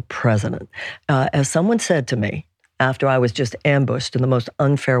for president. As someone said to me after I was just ambushed in the most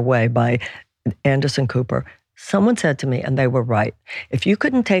unfair way by Anderson Cooper, Someone said to me, and they were right, if you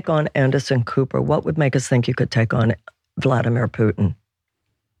couldn't take on Anderson Cooper, what would make us think you could take on Vladimir Putin?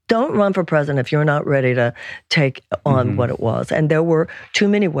 Don't run for president if you're not ready to take on what it was. And there were too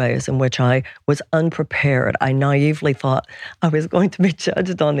mmany ways in which I was unprepared. I naively thought I was going to be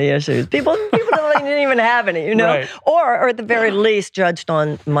judged on the issues. People didn't even have any, Right. or at the very least judged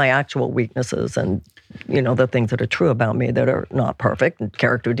on my actual weaknesses and, the things that are true about me that are not perfect, and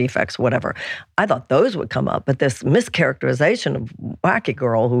character defects, whatever. I thought those would come up, but this mischaracterization of wacky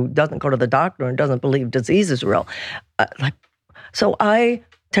girl who doesn't go to the doctor and doesn't believe disease is real. So I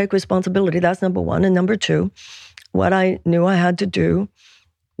take responsibility. That's number one. And number two, what I knew I had to do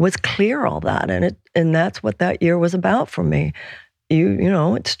was clear all that. And that's what that year was about for me.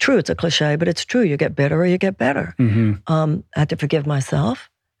 It's true. It's a cliche, but it's true. You get bitter or you get better. I had to forgive myself,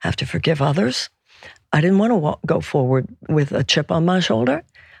 have to forgive others. I didn't want to go forward with a chip on my shoulder.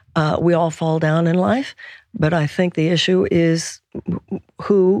 We all fall down in life, but I think the issue is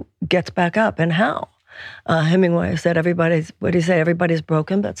who gets back up and how. Hemingway said, everybody's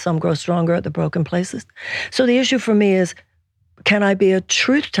broken, but some grow stronger at the broken places. So the issue for me is, can I be a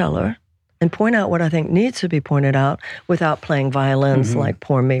truth teller and point out what I think needs to be pointed out without playing violins like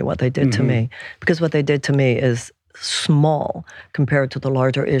poor me, what they did to me? Because what they did to me is small compared to the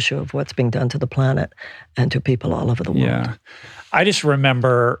larger issue of what's being done to the planet and to people all over the world. Yeah. I just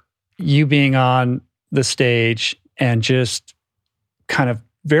remember you being on the stage and just kind of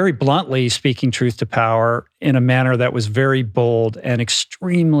very bluntly speaking truth to power in a manner that was very bold and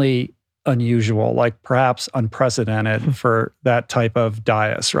extremely unusual, like perhaps unprecedented for that type of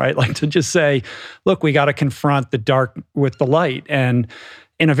dais, right? Like to just say, look, we got to confront the dark with the light, and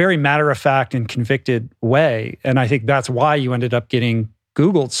in a very matter-of-fact and convicted way. And I think that's why you ended up getting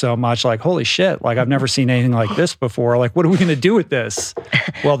Googled so much, like, holy shit, like I've never seen anything like this before. Like, what are we going to do with this?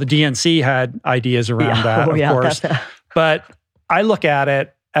 Well, the DNC had ideas around that, of course. But I look at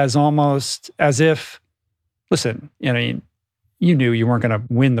it as almost as if, listen, you knew you weren't going to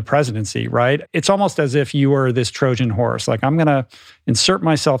win the presidency, right? It's almost as if you were this Trojan horse. Like, I'm going to insert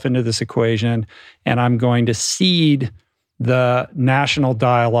myself into this equation and I'm going to seed the national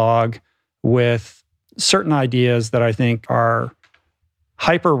dialogue with certain ideas that I think are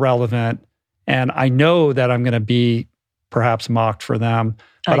hyper relevant. And I know that I'm going to be perhaps mocked for them,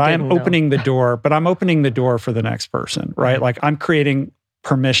 but I am opening the door, but I'm opening the door for the next person, right? Like I'm creating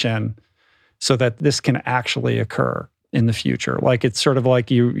permission so that this can actually occur in the future. Like it's sort of like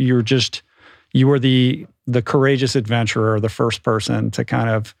you were the courageous adventurer, the first person to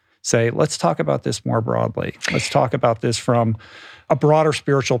kind of say, let's talk about this more broadly. Let's talk about this from a broader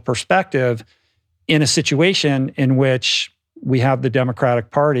spiritual perspective in a situation in which we have the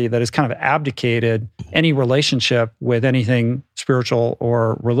Democratic Party that has kind of abdicated any relationship with anything spiritual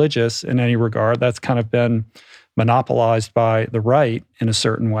or religious in any regard. That's kind of been monopolized by the right in a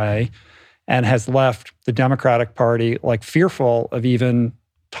certain way and has left the Democratic Party like fearful of even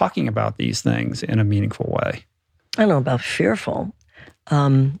talking about these things in a meaningful way. I don't know about fearful.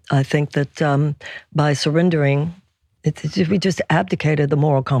 I think that by surrendering, we just abdicated the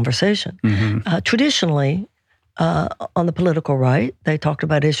moral conversation. Traditionally, on the political right, they talked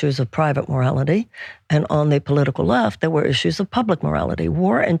about issues of private morality, and on the political left, there were issues of public morality.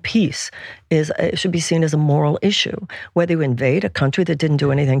 War and peace should be seen as a moral issue. Whether you invade a country that didn't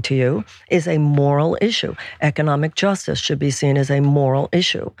do anything to you is a moral issue. Economic justice should be seen as a moral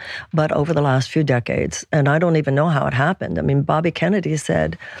issue. But over the last few decades, and I don't even know how it happened. I mean, Bobby Kennedy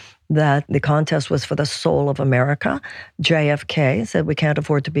said that the contest was for the soul of America. JFK said we can't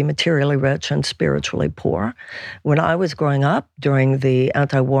afford to be materially rich and spiritually poor. When I was growing up during the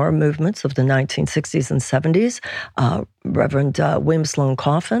anti-war movements of the 1960s and 70s, Reverend William Sloane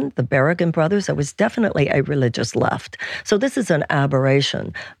Coffin, the Berrigan brothers, there was definitely a religious left. So this is an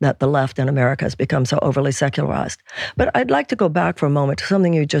aberration that the left in America has become so overly secularized. But I'd like to go back for a moment to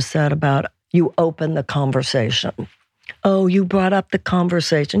something you just said about you open the conversation. Oh, you brought up the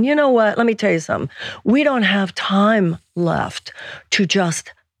conversation. You know what? Let me tell you something. We don't have time left to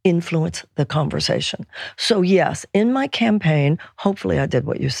just influence the conversation. So yes, in my campaign, hopefully I did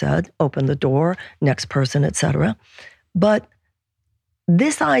what you said, open the door, next person, etc. But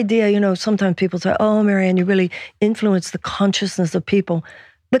this idea, sometimes people say, oh, Marianne, you really influence the consciousness of people.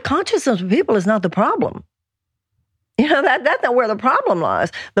 The consciousness of people is not the problem. That's not where the problem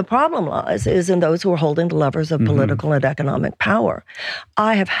lies. The problem lies is in those who are holding the levers of political and economic power.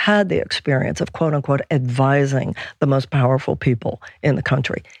 I have had the experience of, quote unquote, advising the most powerful people in the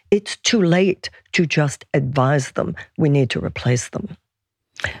country. It's too late to just advise them. We need to replace them.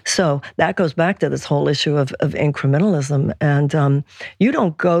 So that goes back to this whole issue of incrementalism. And you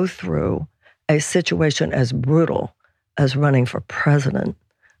don't go through a situation as brutal as running for president,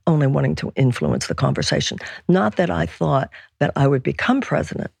 only wanting to influence the conversation. Not that I thought that I would become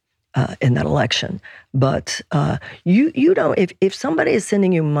president in that election, but you know, if somebody is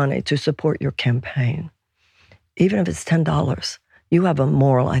sending you money to support your campaign, even if it's $10, you have a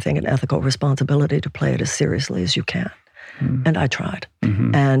moral, I think, an ethical responsibility to play it as seriously as you can. Mm-hmm. And I tried.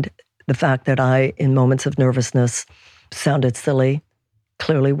 Mm-hmm. And the fact that I, in moments of nervousness, sounded silly,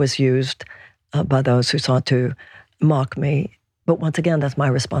 clearly was used by those who sought to mock me. But once again, that's my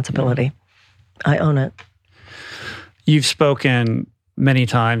responsibility. I own it. You've spoken many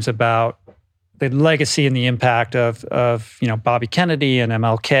times about the legacy and the impact of Bobby Kennedy and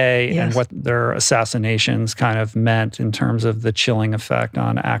MLK, yes, and what their assassinations kind of meant in terms of the chilling effect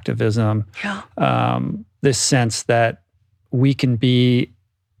on activism. Yeah. This sense that we can be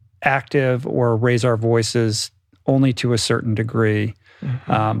active or raise our voices only to a certain degree,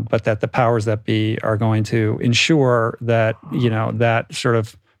 mm-hmm, but that the powers that be are going to ensure that, that sort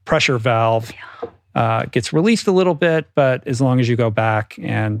of pressure valve gets released a little bit, but as long as you go back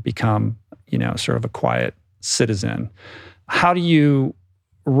and become, sort of a quiet citizen. How do you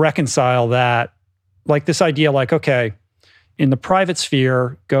reconcile that? Like this idea, like, okay, in the private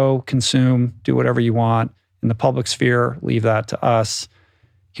sphere, go consume, do whatever you want. In the public sphere, leave that to us.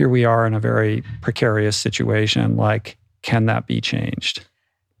 Here we are in a very precarious situation. Like, can that be changed?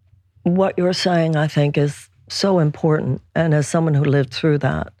 What you're saying, I think, is so important. And as someone who lived through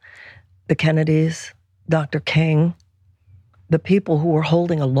that, the Kennedys, Dr. King, the people who were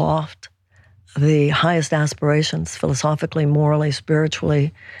holding aloft the highest aspirations, philosophically, morally,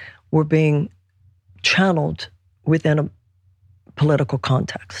 spiritually, were being channeled within a political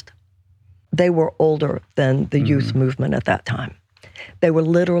context. They were older than the youth movement at that time. They were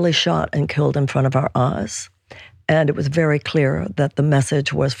literally shot and killed in front of our eyes. And it was very clear that the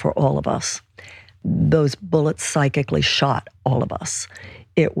message was for all of us. Those bullets psychically shot all of us.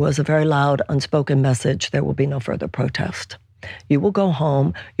 It was a very loud, unspoken message. There will be no further protest. You will go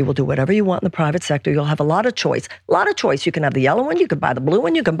home. You will do whatever you want in the private sector. You'll have a lot of choice. A lot of choice. You can have the yellow one. You can buy the blue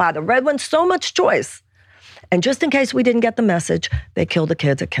one. You can buy the red one. So much choice. And just in case we didn't get the message, they killed the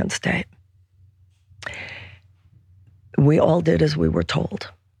kids at Kent State. We all did as we were told.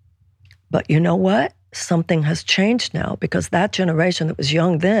 But you know what? Something has changed now, because that generation that was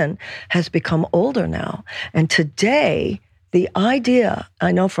young then has become older now. And today, the idea,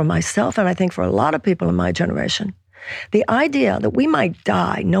 I know for myself, and I think for a lot of people in my generation, the idea that we might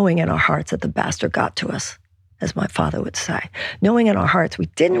die knowing in our hearts that the bastard got to us, as my father would say, knowing in our hearts we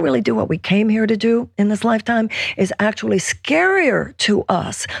didn't really do what we came here to do in this lifetime, is actually scarier to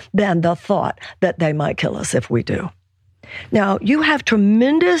us than the thought that they might kill us if we do. Now, you have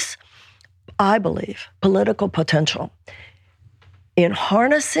tremendous, I believe, political potential in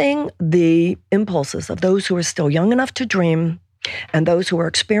harnessing the impulses of those who are still young enough to dream and those who are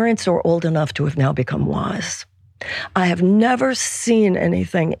experienced or old enough to have now become wise. I have never seen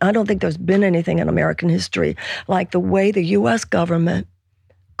anything, I don't think there's been anything in American history like the way the U.S. government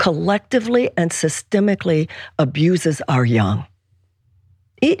collectively and systemically abuses our young.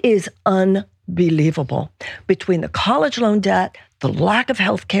 It is unbelievable. Between the college loan debt, the lack of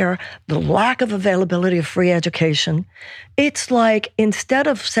health care, the lack of availability of free education, it's like instead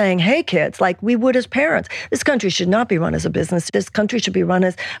of saying, hey, kids, like we would as parents, this country should not be run as a business. This country should be run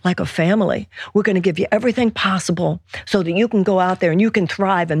as like a family. We're going to give you everything possible so that you can go out there and you can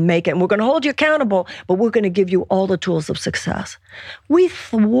thrive and make it. And we're going to hold you accountable, but we're going to give you all the tools of success. We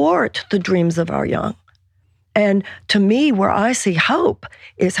thwart the dreams of our young. And to me, where I see hope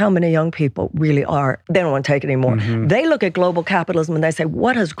is how many young people really are, they don't want to take it anymore. Mm-hmm. They look at global capitalism and they say,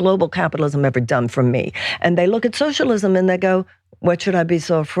 what has global capitalism ever done for me? And they look at socialism and they go, what should I be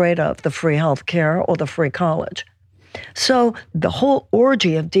so afraid of? The free health care or the free college? So the whole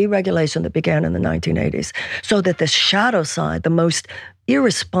orgy of deregulation that began in the 1980s, so that the shadow side, the most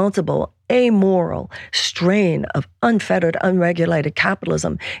irresponsible, amoral strain of unfettered, unregulated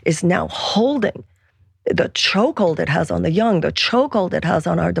capitalism is now holding the chokehold it has on the young, the chokehold it has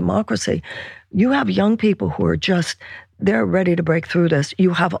on our democracy. You have young people who are just, they're ready to break through this.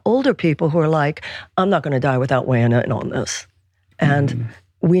 You have older people who are like, I'm not going to die without weighing in on this. And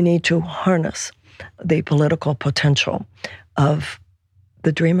we need to harness the political potential of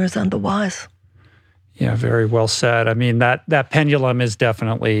the dreamers and the wise. Yeah, very well said. I mean, that pendulum is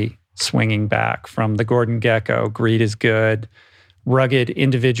definitely swinging back from the Gordon Gekko, greed is good, rugged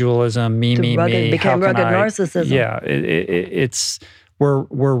individualism, me, became rugged narcissism. Yeah, it's we're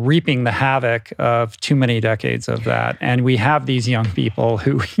reaping the havoc of too many decades of that, and we have these young people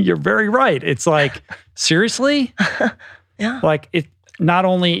who, you're very right. It's like, seriously, yeah, like it. not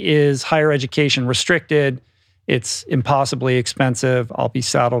only is higher education restricted, it's impossibly expensive. I'll be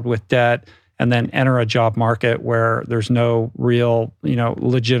saddled with debt, and then enter a job market where there's no real,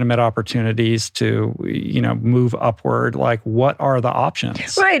 legitimate opportunities to, move upward. Like, what are the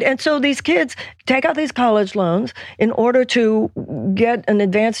options? Right. And so these kids take out these college loans in order to get an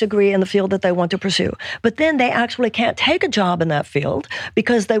advanced degree in the field that they want to pursue. But then they actually can't take a job in that field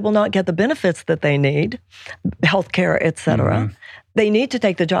because they will not get the benefits that they need, healthcare, et cetera. Mm-hmm. They need to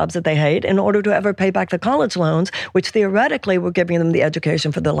take the jobs that they hate in order to ever pay back the college loans, which theoretically were giving them the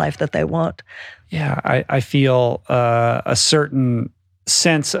education for the life that they want. Yeah, I feel a certain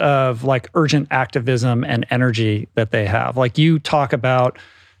sense of like urgent activism and energy that they have. Like, you talk about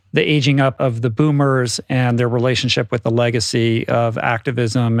the aging up of the boomers and their relationship with the legacy of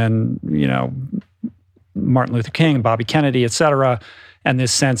activism and, Martin Luther King, Bobby Kennedy, et cetera, and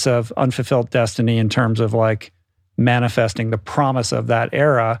this sense of unfulfilled destiny in terms of like manifesting the promise of that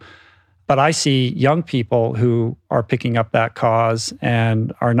era. But I see young people who are picking up that cause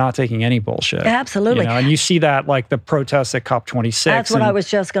and are not taking any bullshit. Absolutely. And you see that like the protests at COP26. That's what I was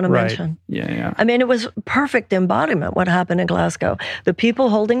just going to mention. Yeah. I mean, it was perfect embodiment what happened in Glasgow. The people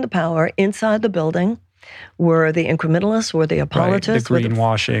holding the power inside the building were the incrementalists, were the apologists. Right, the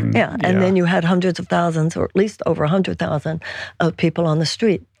greenwashing. And then you had hundreds of thousands, or at least over 100,000 of people on the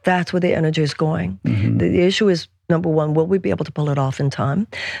street. That's where the energy is going. Mm-hmm. The issue is, number one, will we be able to pull it off in time?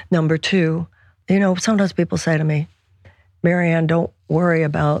 Number two, sometimes people say to me, Marianne, don't worry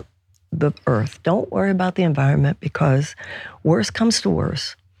about the earth. Don't worry about the environment, because worse comes to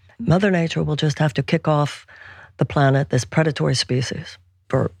worse, Mother Nature will just have to kick off the planet, this predatory species,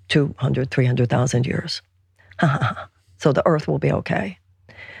 for 200, 300,000 years. So the earth will be okay.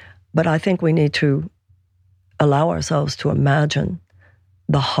 But I think we need to allow ourselves to imagine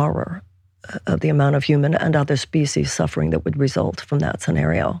the horror of the amount of human and other species suffering that would result from that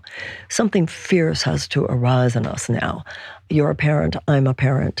scenario. Something fierce has to arise in us now. You're a parent, I'm a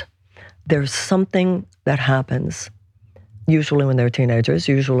parent. There's something that happens, usually when they're teenagers,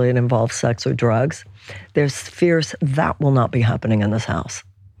 usually it involves sex or drugs. There's fears that will not be happening in this house.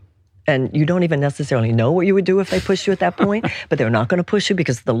 And you don't even necessarily know what you would do if they pushed you at that point, but they're not going to push you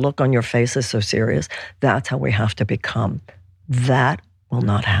because the look on your face is so serious. That's how we have to become. That will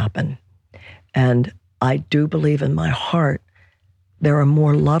not happen. And I do believe in my heart there are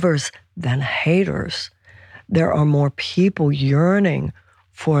more lovers than haters. There are more people yearning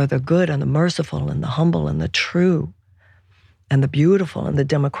for the good and the merciful and the humble and the true and the beautiful and the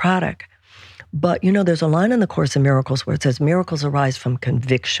democratic. But, there's a line in the Course in Miracles where it says, miracles arise from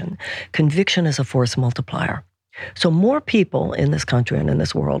conviction. Conviction is a force multiplier. So more people in this country and in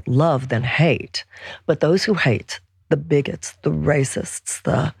this world love than hate. But those who hate, the bigots, the racists,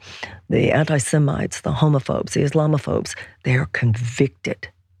 the anti-Semites, the homophobes, the Islamophobes, they are convicted.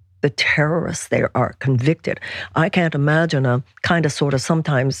 The terrorists, they are convicted. I can't imagine a kind of sort of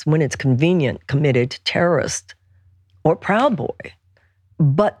sometimes when it's convenient committed terrorist or Proud Boy.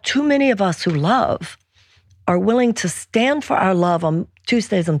 But too many of us who love are willing to stand for our love on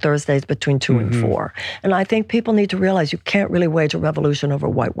Tuesdays and Thursdays between 2 and 4. And I think people need to realize you can't really wage a revolution over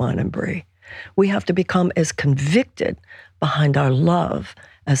white wine and brie. We have to become as convicted behind our love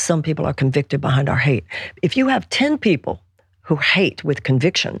as some people are convicted behind our hate. If you have 10 people who hate with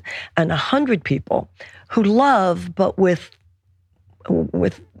conviction and 100 people who love but with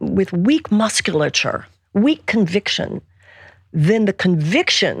weak musculature, weak conviction, then the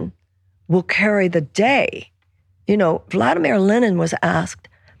conviction will carry the day. Vladimir Lenin was asked,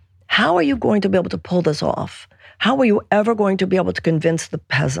 how are you going to be able to pull this off? How are you ever going to be able to convince the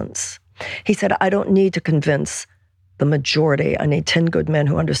peasants? He said, I don't need to convince the majority. I need 10 good men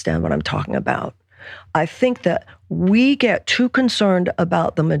who understand what I'm talking about. I think that we get too concerned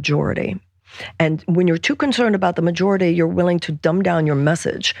about the majority. And when you're too concerned about the majority, you're willing to dumb down your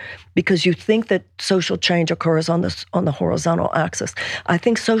message because you think that social change occurs on the horizontal axis. I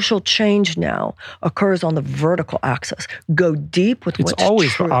think social change now occurs on the vertical axis. Go deep with what's true. It's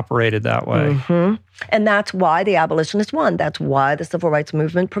always operated that way. Mm-hmm. And that's why the abolitionists won. That's why the civil rights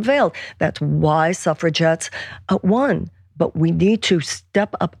movement prevailed. That's why suffragettes won. But we need to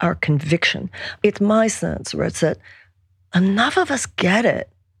step up our conviction. It's my sense, Rich, that enough of us get it.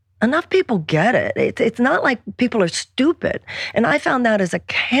 Enough people get it. It's not like people are stupid. And I found that as a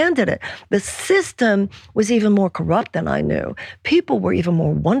candidate. The system was even more corrupt than I knew. People were even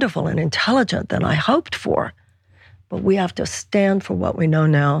more wonderful and intelligent than I hoped for. But we have to stand for what we know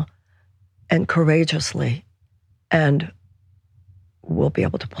now and courageously, and we'll be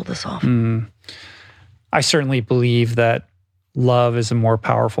able to pull this off. I certainly believe that love is a more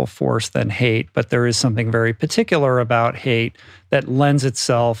powerful force than hate, but there is something very particular about hate that lends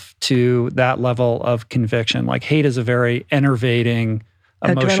itself to that level of conviction. Like hate is a very enervating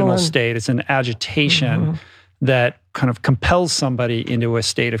emotional state. It's an agitation that kind of compels somebody into a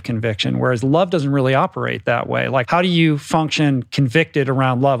state of conviction, whereas love doesn't really operate that way. Like, how do you function convicted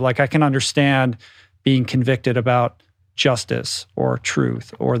around love? Like, I can understand being convicted about justice or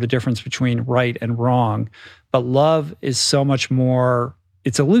truth or the difference between right and wrong. But love is so much more,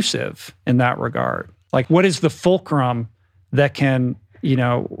 it's elusive in that regard. Like, what is the fulcrum that can,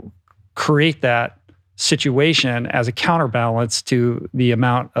 create that situation as a counterbalance to the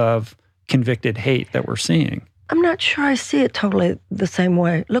amount of convicted hate that we're seeing? I'm not sure I see it totally the same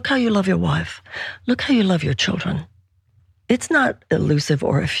way. Look how you love your wife. Look how you love your children. It's not elusive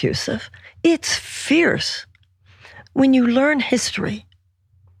or effusive. It's fierce. When you learn history,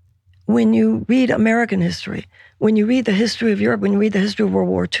 when you read American history, when you read the history of Europe, when you read the history of World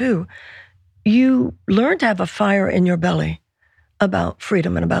War II, you learn to have a fire in your belly about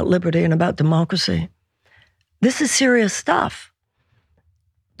freedom and about liberty and about democracy. This is serious stuff.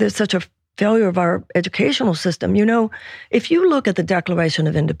 There's such a failure of our educational system. If you look at the Declaration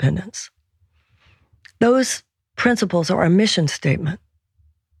of Independence, those principles are our mission statement.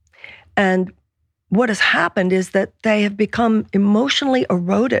 And what has happened is that they have become emotionally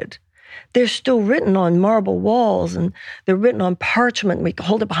eroded. They're still written on marble walls and they're written on parchment. We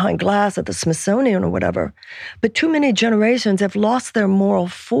hold it behind glass at the Smithsonian or whatever. But too many generations have lost their moral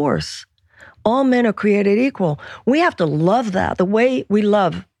force. All men are created equal. We have to love that, the way we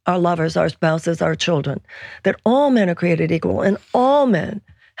love our lovers, our spouses, our children, that all men are created equal and all men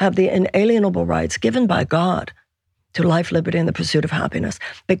have the inalienable rights given by God to life, liberty, and the pursuit of happiness.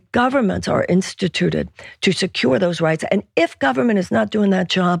 But governments are instituted to secure those rights. And if government is not doing that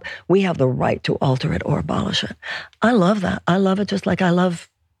job, we have the right to alter it or abolish it. I love that. I love it just like I love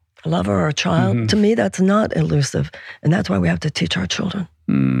a lover or a child. Mm-hmm. To me, that's not elusive. And that's why we have to teach our children.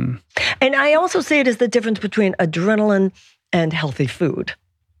 Mm. And I also see it as the difference between adrenaline and healthy food.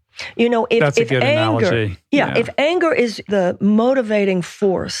 That's a good analogy. Yeah, if anger is the motivating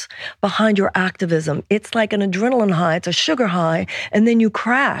force behind your activism, it's like an adrenaline high, it's a sugar high, and then you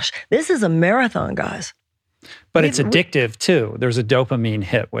crash. This is a marathon, guys. But it's addictive too. There's a dopamine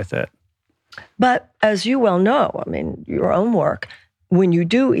hit with it. But as you well know, your own work, when you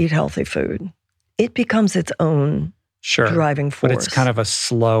do eat healthy food, it becomes its own driving force. But it's kind of a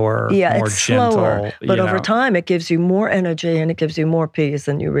slower, more it's gentle. Slower, but over time, it gives you more energy and it gives you more peace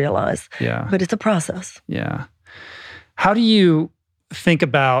than you realize. Yeah. But it's a process. Yeah. How do you think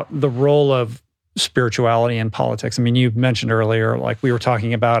about the role of spirituality in politics? You mentioned earlier, like we were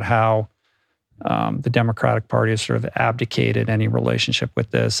talking about how the Democratic Party has sort of abdicated any relationship with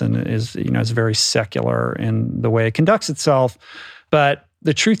this and is very secular in the way it conducts itself. But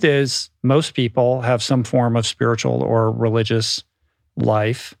the truth is, most people have some form of spiritual or religious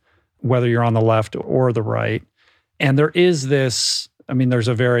life, whether you're on the left or the right. And there is this, there's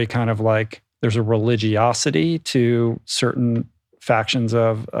a very kind of like, there's a religiosity to certain factions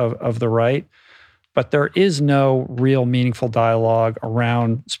of the right, but there is no real meaningful dialogue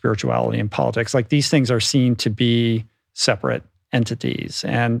around spirituality and politics. Like these things are seen to be separate entities.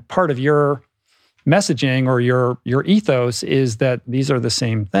 And part of your messaging or your ethos is that these are the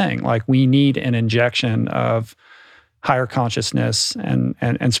same thing. Like we need an injection of higher consciousness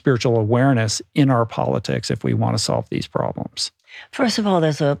and spiritual awareness in our politics if we want to solve these problems. First of all,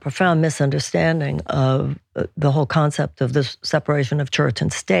 there's a profound misunderstanding of the whole concept of this separation of church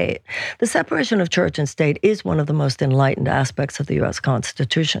and state. The separation of church and state is one of the most enlightened aspects of the U.S.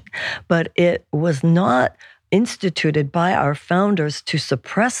 Constitution, but it was not instituted by our founders to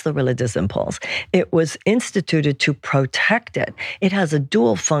suppress the religious impulse. It was instituted to protect it. It has a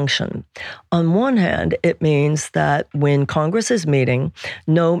dual function. On one hand, it means that when Congress is meeting,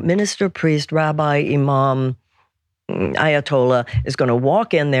 no minister, priest, rabbi, imam, Ayatollah is going to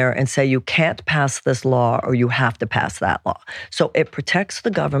walk in there and say, you can't pass this law or you have to pass that law. So it protects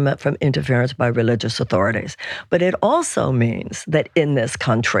the government from interference by religious authorities. But it also means that in this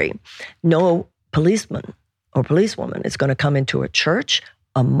country, no policeman or policewoman is going to come into a church,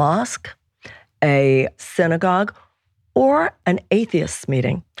 a mosque, a synagogue, or an atheist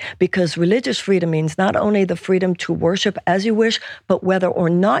meeting, because religious freedom means not only the freedom to worship as you wish, but whether or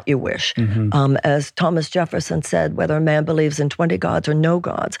not you wish. Mm-hmm. As Thomas Jefferson said, whether a man believes in 20 gods or no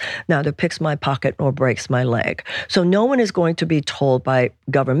gods, neither picks my pocket nor breaks my leg. So no one is going to be told by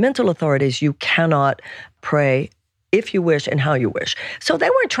governmental authorities, you cannot pray if you wish and how you wish. So they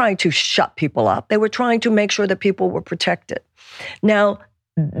weren't trying to shut people up. They were trying to make sure that people were protected. Now,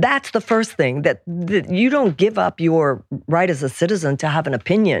 That's the first thing, that you don't give up your right as a citizen to have an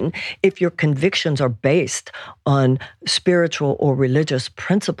opinion if your convictions are based on spiritual or religious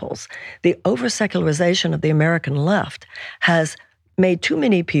principles. The over-secularization of the American left has made too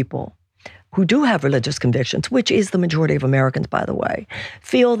many people who do have religious convictions, which is the majority of Americans, by the way,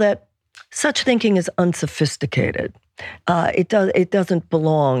 feel that such thinking is unsophisticated. It doesn't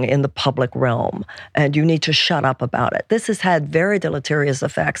belong in the public realm, and you need to shut up about it. This has had very deleterious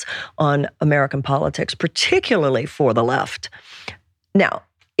effects on American politics, particularly for the left. Now,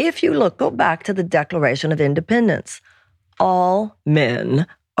 if you go back to the Declaration of Independence, all men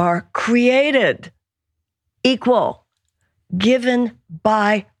are created equal, given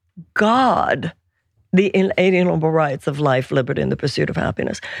by God the inalienable rights of life, liberty, and the pursuit of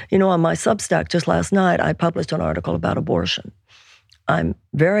happiness. On my Substack just last night, I published an article about abortion. I'm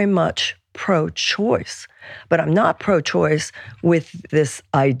very much pro-choice, but I'm not pro-choice with this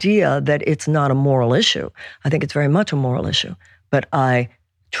idea that it's not a moral issue. I think it's very much a moral issue, but I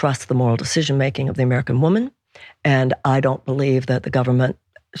trust the moral decision-making of the American woman, and I don't believe that the government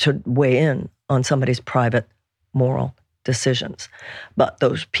should weigh in on somebody's private moral decisions. But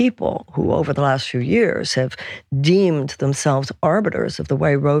those people who over the last few years have deemed themselves arbiters of the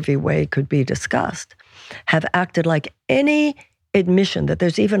way Roe v. Wade could be discussed have acted like any admission that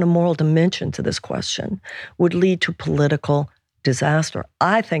there's even a moral dimension to this question would lead to political disaster.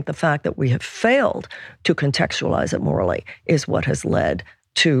 I think the fact that we have failed to contextualize it morally is what has led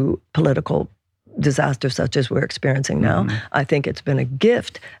to political disaster such as we're experiencing now. I think it's been a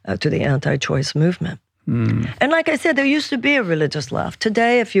gift to the anti-choice movement. And like I said, there used to be a religious left.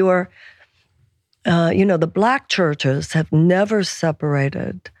 Today, if you're, the black churches have never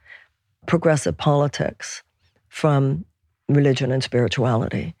separated progressive politics from religion and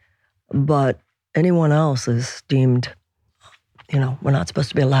spirituality. But anyone else is deemed, we're not supposed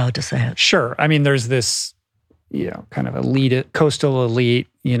to be allowed to say it. Sure. I mean, there's this, kind of elite, coastal elite,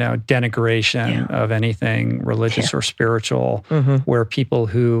 denigration of anything religious or spiritual, where people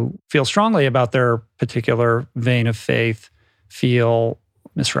who feel strongly about their particular vein of faith feel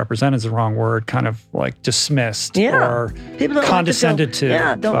misrepresented is the wrong word, kind of like dismissed or condescended to.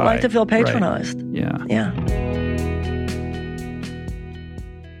 Don't like to feel patronized. Right. Yeah.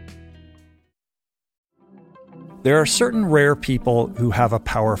 There are certain rare people who have a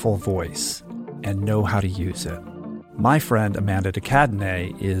powerful voice and know how to use it. My friend Amanda de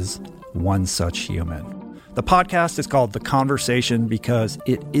Cadenet is one such human. The podcast is called The Conversation because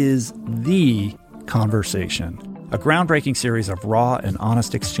it is the conversation, a groundbreaking series of raw and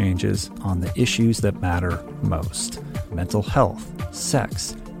honest exchanges on the issues that matter most: mental health,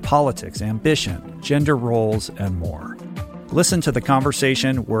 sex, politics, ambition, gender roles, and more. Listen to The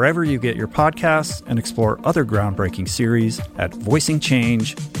Conversation wherever you get your podcasts and explore other groundbreaking series at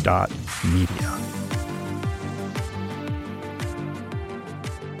voicingchange.media.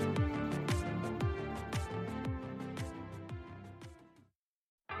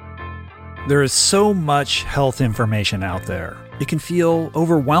 There is so much health information out there. It can feel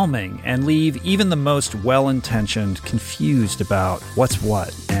overwhelming and leave even the most well-intentioned confused about what's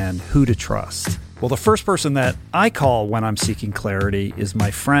what and who to trust. Well, the first person that I call when I'm seeking clarity is my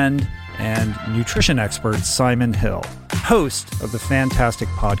friend and nutrition expert, Simon Hill, host of the fantastic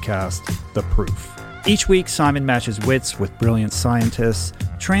podcast, The Proof. Each week, Simon matches wits with brilliant scientists,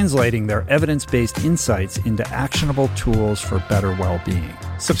 translating their evidence-based insights into actionable tools for better well-being.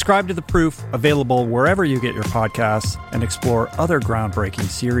 Subscribe to The Proof, available wherever you get your podcasts, and explore other groundbreaking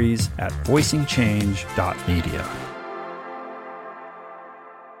series at voicingchange.media.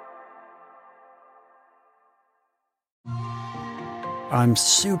 I'm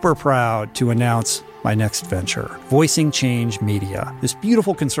super proud to announce my next venture, Voicing Change Media. This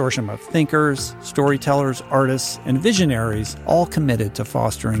beautiful consortium of thinkers, storytellers, artists, and visionaries, all committed to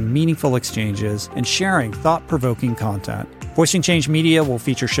fostering meaningful exchanges and sharing thought-provoking content. Voicing Change Media will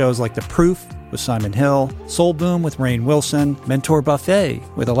feature shows like The Proof with Simon Hill, Soul Boom with Marianne Wilson, Mentor Buffet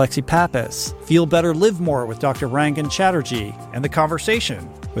with Alexi Pappas, Feel Better, Live More with Dr. Rangan Chatterjee, and The Conversation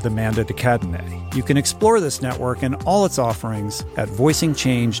with Amanda de Cadenet. You can explore this network and all its offerings at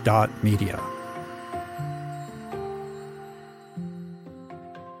voicingchange.media.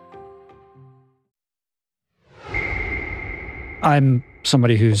 I'm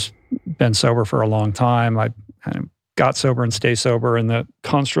somebody who's been sober for a long time. I kind of got sober and stay sober in the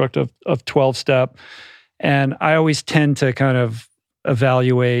construct of 12-step. And I always tend to kind of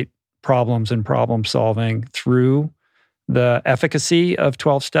evaluate problems and problem solving through the efficacy of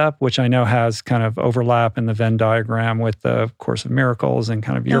 12-step, which I know has kind of overlap in the Venn diagram with the Course of Miracles and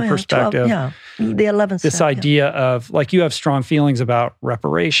kind of your perspective. 12, the 11th step. This idea of, like, you have strong feelings about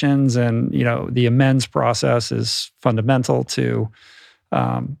reparations, and, the amends process is fundamental to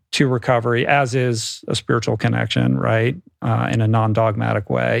recovery, as is a spiritual connection, right, in a non-dogmatic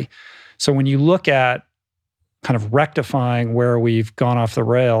way. So when you look at kind of rectifying where we've gone off the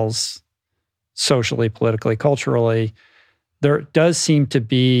rails socially, politically, culturally, there does seem to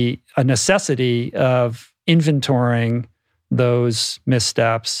be a necessity of inventorying those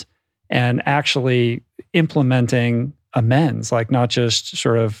missteps and actually implementing amends, like not just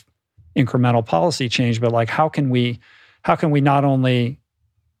sort of incremental policy change, but like how can we not only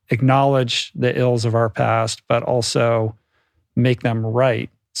acknowledge the ills of our past, but also make them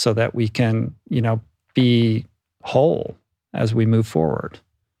right so that we can, be whole as we move forward?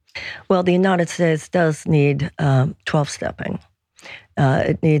 Well, the United States does need 12-stepping.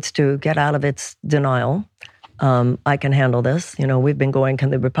 It needs to get out of its denial. I can handle this. We've been going, can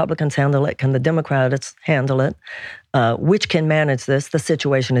the Republicans handle it? Can the Democrats handle it? Which can manage this? The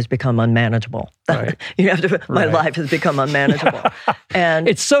situation has become unmanageable. Right. My life has become unmanageable. Yeah. And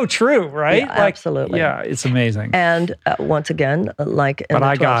it's so true, right? Yeah, absolutely. Yeah, it's amazing. And once again, like... But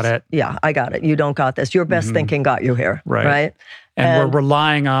I got it. Yeah, I got it. You don't got this. Your best thinking got you here, right? And we're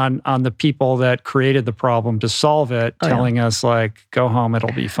relying on the people that created the problem to solve it, telling us, like, go home,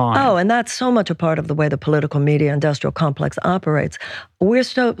 it'll be fine. Oh, and that's so much a part of the way the political media industrial complex operates. We're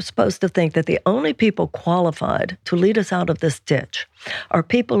supposed to think that the only people qualified to lead us out of this ditch are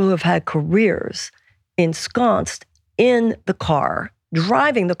people who have had careers ensconced in the car,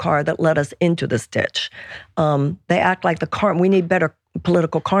 driving the car that led us into this ditch. They act like the car, we need better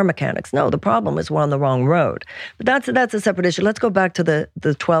political car mechanics. No, the problem is we're on the wrong road. But that's a separate issue. Let's go back to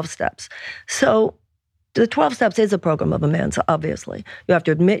the 12 steps. So the 12 steps is a program of amends, obviously. You have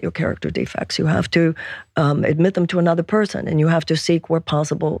to admit your character defects. You have to admit them to another person, and you have to seek, where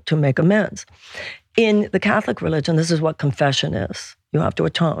possible, to make amends. In the Catholic religion, this is what confession is. You have to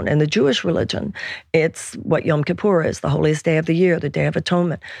atone. In the Jewish religion, it's what Yom Kippur is, the holiest day of the year, the Day of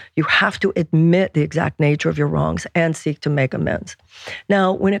Atonement. You have to admit the exact nature of your wrongs and seek to make amends.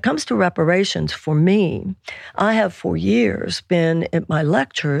 Now, when it comes to reparations, for me, I have for years been in my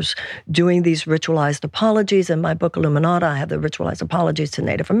lectures doing these ritualized apologies. In my book, Illuminata, I have the ritualized apologies to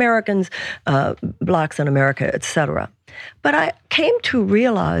Native Americans, Blacks in America, etc. But I came to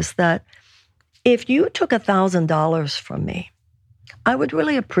realize that if you took $1,000 from me, I would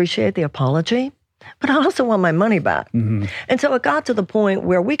really appreciate the apology, but I also want my money back. Mm-hmm. And so it got to the point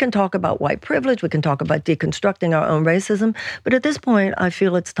where we can talk about white privilege, we can talk about deconstructing our own racism, but at this point, I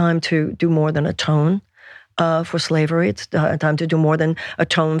feel it's time to do more than atone for slavery. It's time to do more than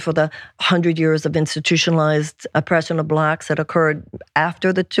atone for the 100 years of institutionalized oppression of Blacks that occurred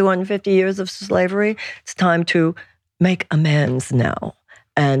after the 250 years of slavery. It's time to make amends now.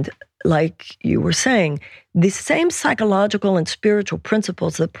 And like you were saying, the same psychological and spiritual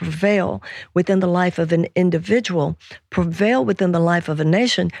principles that prevail within the life of an individual prevail within the life of a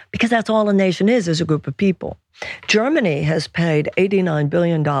nation, because that's all a nation is a group of people. Germany has paid $89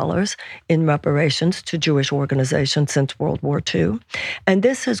 billion in reparations to Jewish organizations since World War II, and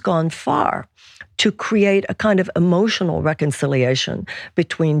this has gone far to create a kind of emotional reconciliation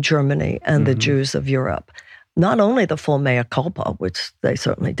between Germany and the Jews of Europe. Not only the full mea culpa, which they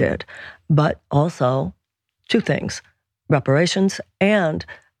certainly did, but also two things: reparations and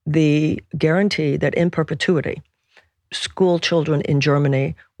the guarantee that in perpetuity, school children in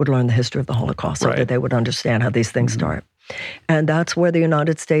Germany would learn the history of the Holocaust, so that they would understand how these things start. And that's where the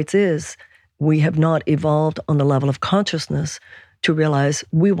United States is. We have not evolved on the level of consciousness to realize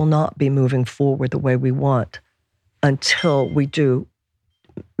we will not be moving forward the way we want until we do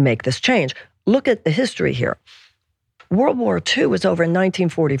make this change. Look at the history here. World War II was over in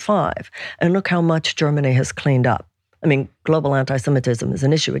 1945, and look how much Germany has cleaned up. I mean, global anti-Semitism is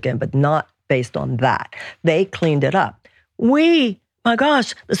an issue again, but not based on that. They cleaned it up. My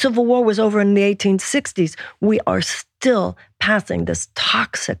gosh, the Civil War was over in the 1860s. We are still passing this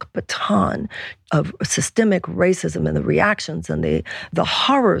toxic baton of systemic racism and the reactions and the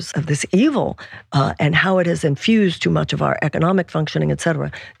horrors of this evil and how it has infused too much of our economic functioning, et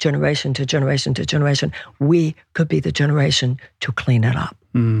cetera, generation to generation to generation. We could be the generation to clean it up.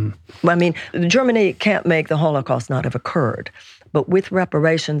 I mean, Germany can't make the Holocaust not have occurred, but with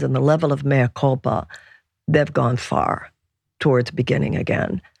reparations and the level of mea culpa, they've gone far towards beginning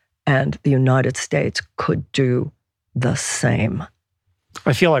again. And the United States could do the same.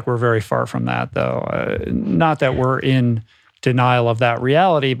 I feel like we're very far from that, though. Not that we're in denial of that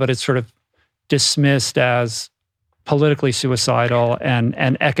reality, but it's sort of dismissed as politically suicidal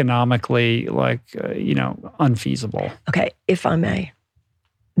and economically unfeasible. Okay, if I may.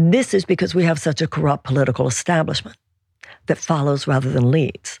 This is because we have such a corrupt political establishment that follows rather than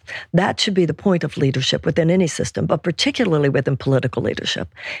leads. That should be the point of leadership within any system, but particularly within political leadership,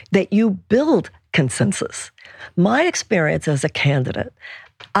 that you build consensus. My experience as a candidate,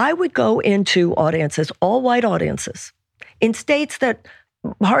 I would go into audiences, all white audiences, in states that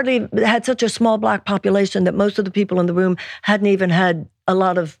hardly had such a small Black population that most of the people in the room hadn't even had a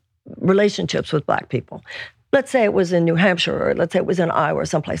lot of relationships with Black people. Let's say it was in New Hampshire, or let's say it was in Iowa or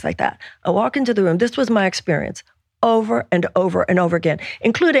someplace like that. I walk into the room. This was my experience over and over and over again,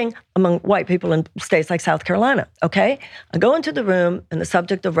 including among white people in states like South Carolina, okay? I go into the room and the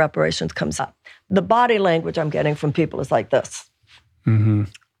subject of reparations comes up. The body language I'm getting from people is like this. Mm-hmm.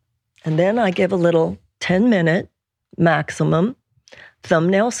 And then I give a little 10-minute maximum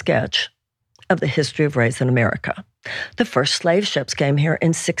thumbnail sketch of the history of race in America. The first slave ships came here in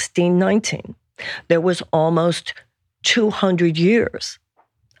 1619. There was almost 200 years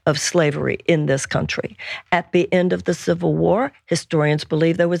of slavery in this country. At the end of the Civil War, historians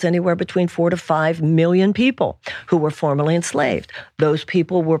believe there was anywhere between 4 to 5 million people who were formerly enslaved. Those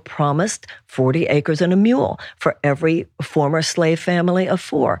people were promised 40 acres and a mule for every former slave family of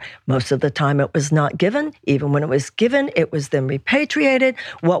 4. Most of the time it was not given. Even when it was given, it was then repatriated.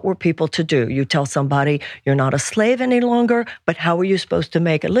 What were people to do? You tell somebody you're not a slave any longer, but how were you supposed to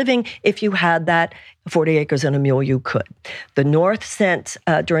make a living if you had that 40 acres and a mule? You could. The North sent,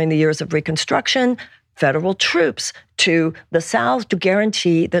 during the years of Reconstruction, federal troops to the South to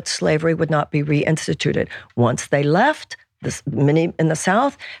guarantee that slavery would not be reinstituted. Once they left, many in the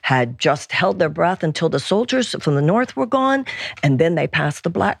South had just held their breath until the soldiers from the North were gone, and then they passed the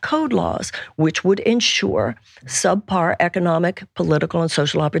Black Code laws, which would ensure subpar economic, political, and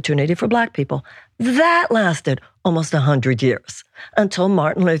social opportunity for Black people. That lasted almost 100 years until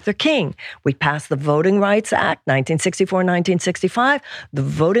Martin Luther King. We passed the Voting Rights Act, 1964, 1965, the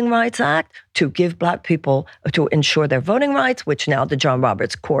Voting Rights Act to give Black people, to ensure their voting rights, which now the John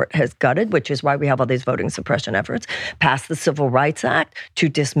Roberts Court has gutted, which is why we have all these voting suppression efforts. Passed the Civil Rights Act to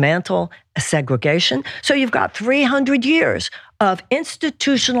dismantle segregation. So you've got 300 years of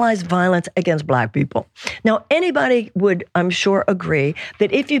institutionalized violence against Black people. Now, anybody would, I'm sure, agree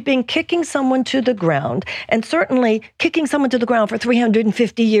that if you've been kicking someone to the ground, and certainly kicking someone to the ground for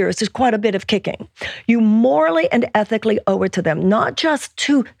 350 years is quite a bit of kicking, you morally and ethically owe it to them, not just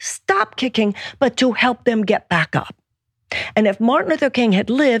to stop kicking, but to help them get back up. And if Martin Luther King had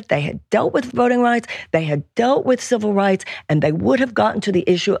lived, they had dealt with voting rights, they had dealt with civil rights, and they would have gotten to the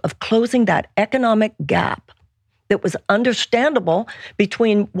issue of closing that economic gap that was understandable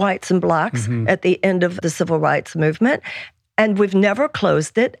between whites and Blacks at the end of the civil rights movement. And we've never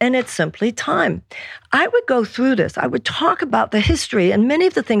closed it, and it's simply time. I would go through this. I would talk about the history, and many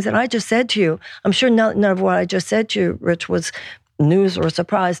of the things that I just said to you, I'm sure none of what I just said to you, Rich, was news or a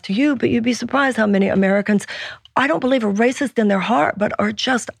surprise to you, but you'd be surprised how many Americans, I don't believe, are racist in their heart, but are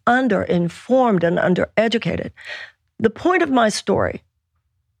just underinformed and undereducated. The point of my story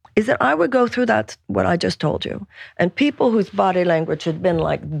is that I would go through that, what I just told you, and people whose body language had been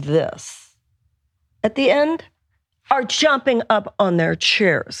like this, at the end, are jumping up on their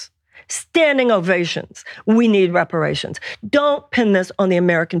chairs, standing ovations. We need reparations. Don't pin this on the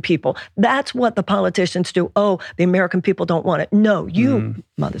American people. That's what the politicians do. Oh, the American people don't want it. No, you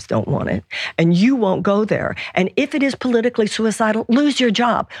mothers don't want it, and you won't go there. And if it is politically suicidal, lose your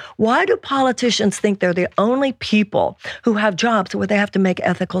job. Why do politicians think they're the only people who have jobs where they have to make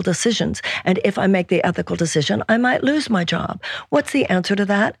ethical decisions? And if I make the ethical decision, I might lose my job. What's the answer to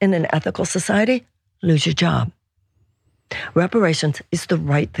that in an ethical society? Lose your job. Reparations is the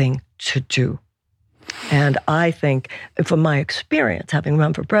right thing to do. And I think, from my experience, having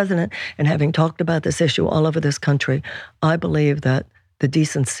run for president and having talked about this issue all over this country, I believe that the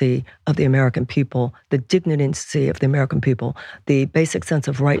decency of the American people, the dignity of the American people, the basic sense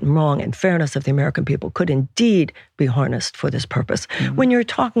of right and wrong and fairness of the American people could indeed be harnessed for this purpose. When you're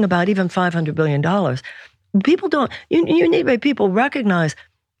talking about even $500 billion, people don't, you need people recognize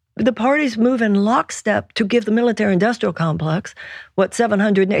the parties move in lockstep to give the military-industrial complex,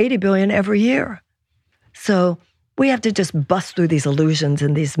 $780 billion every year. So we have to just bust through these illusions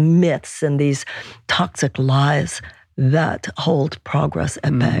and these myths and these toxic lies that hold progress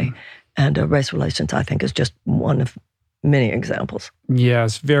at bay. And race relations, I think, is just one of many examples.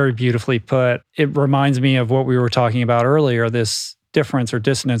 Yes, very beautifully put. It reminds me of what we were talking about earlier, this difference or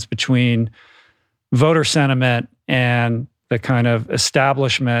dissonance between voter sentiment and the kind of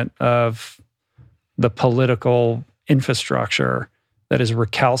establishment of the political infrastructure that is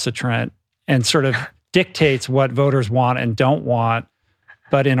recalcitrant and sort of dictates what voters want and don't want,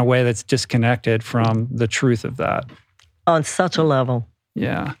 but in a way that's disconnected from the truth of that. On such a level.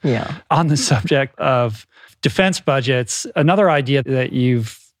 Yeah. Yeah. On the subject of defense budgets, another idea that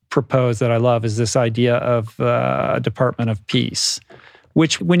you've proposed that I love is this idea of a Department of Peace,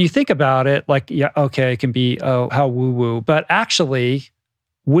 which when you think about it, like, yeah, okay, it can be, oh, how woo-woo, but actually,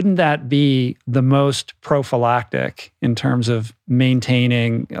 wouldn't that be the most prophylactic in terms of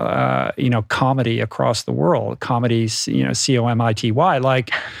maintaining, comedy across the world? Comedy's, COMITY,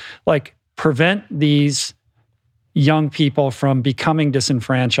 like prevent these young people from becoming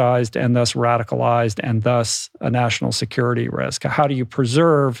disenfranchised and thus radicalized and thus a national security risk. How do you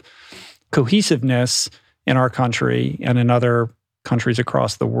preserve cohesiveness in our country and in other countries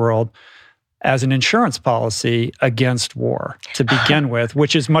across the world as an insurance policy against war to begin with,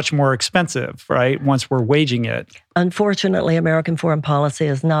 which is much more expensive, right, once we're waging it? Unfortunately, American foreign policy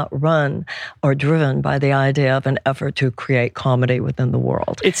is not run or driven by the idea of an effort to create comedy within the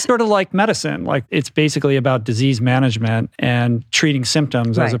world. It's sort of like medicine. Like, it's basically about disease management and treating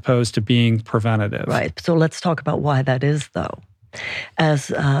symptoms as opposed to being preventative. Right. So let's talk about why that is, though.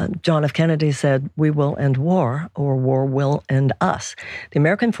 As John F. Kennedy said, we will end war, or war will end us. The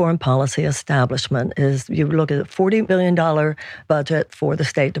American foreign policy establishment is, you look at a $40 billion budget for the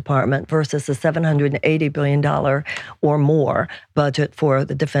State Department versus the $780 billion or more budget for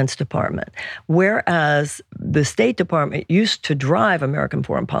the Defense Department. Whereas the State Department used to drive American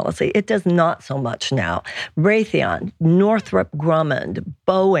foreign policy, it does not so much now. Raytheon, Northrop Grumman,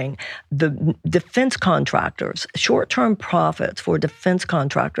 Boeing, the defense contractors, short-term profits for defense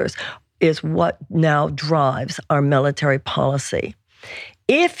contractors is what now drives our military policy.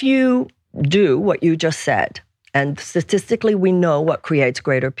 If you do what you just said, and statistically we know what creates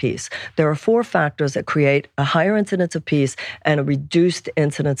greater peace, there are 4 factors that create a higher incidence of peace and a reduced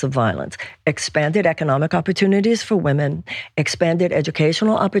incidence of violence: expanded economic opportunities for women, expanded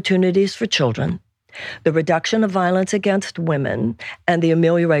educational opportunities for children, the reduction of violence against women, and the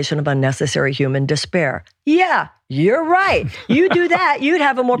amelioration of unnecessary human despair. Yeah, you're right. You do that, you'd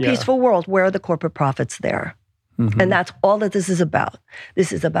have a more peaceful world. Where are the corporate profits there? Mm-hmm. And that's all that this is about.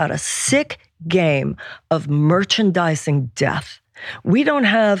 This is about a sick game of merchandising death. We don't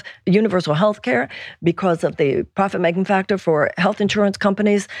have universal health care because of the profit-making factor for health insurance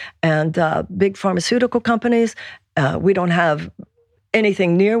companies and big pharmaceutical companies. We don't have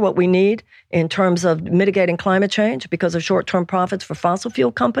anything near what we need in terms of mitigating climate change because of short-term profits for fossil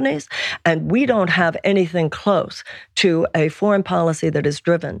fuel companies. And we don't have anything close to a foreign policy that is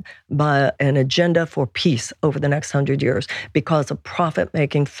driven by an agenda for peace over the next 100 years because of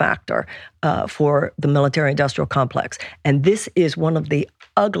profit-making factor for the military-industrial complex. And this is one of the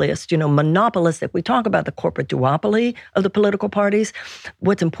ugliest, monopolistic. We talk about the corporate duopoly of the political parties.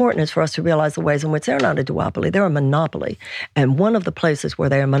 What's important is for us to realize the ways in which they're not a duopoly, they're a monopoly. And one of the places where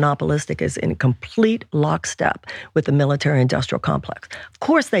they are monopolistic is in complete lockstep with the military-industrial complex. Of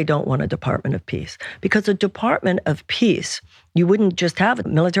course, they don't want a Department of Peace, because a Department of Peace, you wouldn't just have a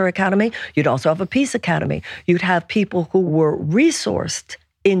military academy, you'd also have a peace academy. You'd have people who were resourced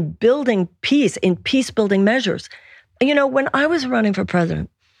in building peace, in peace-building measures. When I was running for president,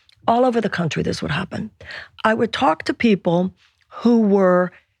 all over the country this would happen. I would talk to people who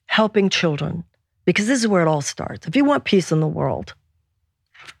were helping children, because this is where it all starts. If you want peace in the world,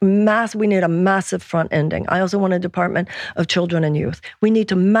 we need a massive front-ending. I also want a Department of Children and Youth. We need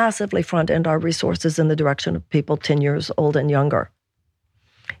to massively front-end our resources in the direction of people 10 years old and younger.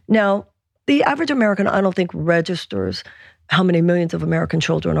 Now, the average American, I don't think, registers how many millions of American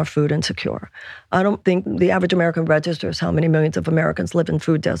children are food insecure. I don't think the average American registers how many millions of Americans live in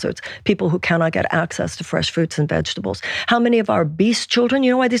food deserts, people who cannot get access to fresh fruits and vegetables. How many of our obese children,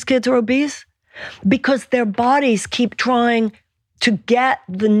 you know why these kids are obese? Because their bodies keep trying to get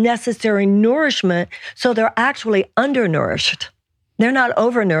the necessary nourishment, so they're actually undernourished. They're not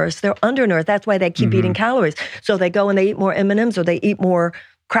overnourished, they're undernourished. That's why they keep eating calories. So they go and they eat more M&Ms or they eat more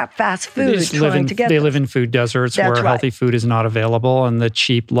crap fast food They live in food deserts where healthy food is not available and the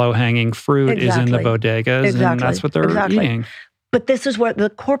cheap, low-hanging fruit is in the bodegas, and that's what they're eating. But this is where the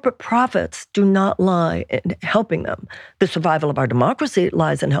corporate profits do not lie in helping them. The survival of our democracy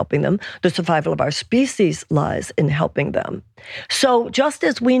lies in helping them. The survival of our species lies in helping them. So just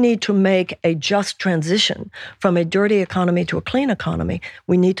as we need to make a just transition from a dirty economy to a clean economy,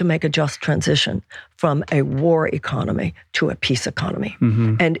 we need to make a just transition from a war economy to a peace economy.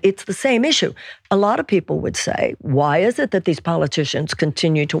 Mm-hmm. And it's the same issue. A lot of people would say, why is it that these politicians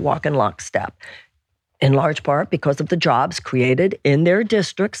continue to walk in lockstep? In large part because of the jobs created in their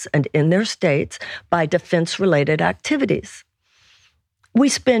districts and in their states by defense-related activities. We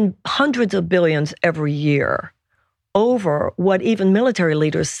spend hundreds of billions every year over what even military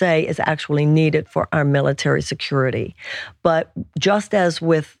leaders say is actually needed for our military security. But just as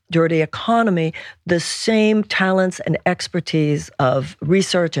with dirty economy, the same talents and expertise of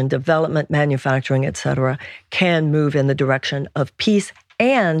research and development, manufacturing, et cetera, can move in the direction of peace.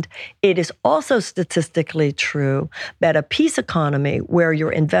 And it is also statistically true that a peace economy where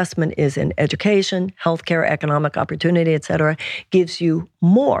your investment is in education, healthcare, economic opportunity, et cetera, gives you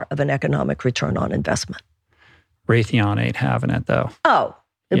more of an economic return on investment. Raytheon ain't having it, though. Oh,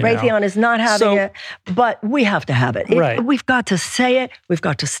 Raytheon is not having it, but we have to have it. Right. We've got to say it. We've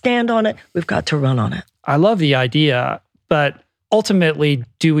got to stand on it. We've got to run on it. I love the idea, but ultimately,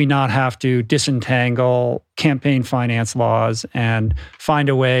 do we not have to disentangle campaign finance laws and find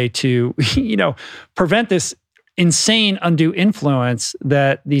a way to, prevent this insane undue influence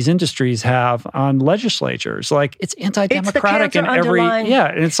that these industries have on legislatures? Like, it's anti-democratic in every... Yeah,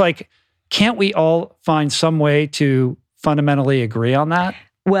 and it's like, can't we all find some way to fundamentally agree on that?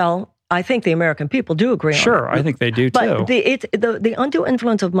 Well, I think the American people do agree on it. Sure, I think they do too. But the undue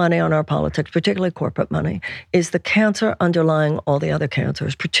influence of money on our politics, particularly corporate money, is the cancer underlying all the other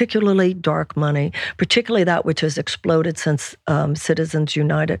cancers, particularly dark money, particularly that which has exploded since Citizens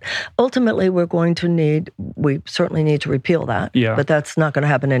United. Ultimately, we certainly need to repeal that, but that's not going to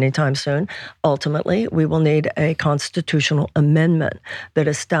happen anytime soon. Ultimately, we will need a constitutional amendment that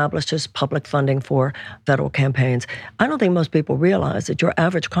establishes public funding for federal campaigns. I don't think most people realize that your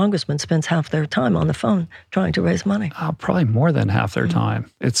average congressman spends half their time on the phone trying to raise money. Probably more than half their time.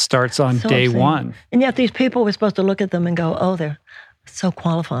 It starts on day one. And yet these people, we're supposed to look at them and go, oh, they're so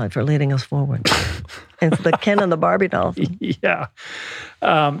qualified for leading us forward. It's the Ken and the Barbie dolls. Yeah.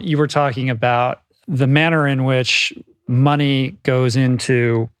 You were talking about the manner in which money goes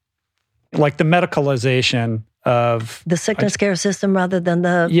into, like, the medicalization of the sickness care system rather than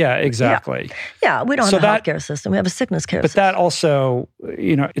the... Yeah, exactly. Yeah, we don't have a healthcare system. We have a sickness care system. But that also,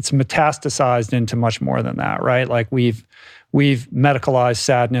 it's metastasized into much more than that, right? Like, we've medicalized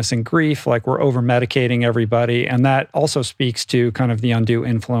sadness and grief, like we're over-medicating everybody. And that also speaks to kind of the undue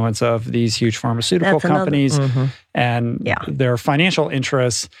influence of these huge pharmaceutical companies and their financial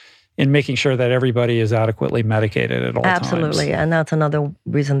interests in making sure that everybody is adequately medicated at all times. Absolutely. And that's another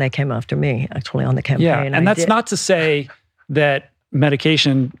reason they came after me, actually, on the campaign. Yeah, and that's not to say that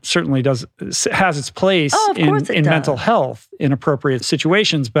medication certainly has its place in mental health in appropriate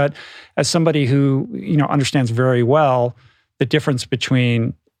situations. But as somebody who, understands very well the difference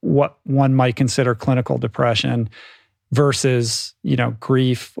between what one might consider clinical depression versus,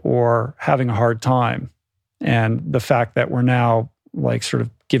 grief or having a hard time, and the fact that we're now like sort of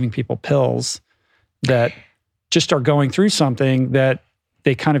giving people pills that just are going through something that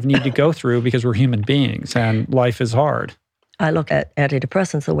they kind of need to go through because we're human beings and life is hard. I look at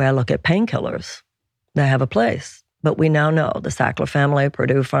antidepressants the way I look at painkillers. They have a place. But we now know, the Sackler family,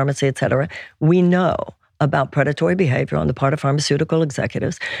 Purdue Pharmacy, et cetera, we know about predatory behavior on the part of pharmaceutical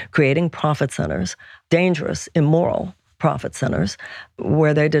executives, creating profit centers, dangerous, immoral profit centers,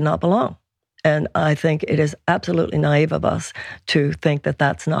 where they did not belong. And I think it is absolutely naive of us to think that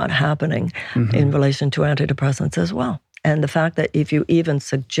that's not happening in relation to antidepressants as well. And the fact that if you even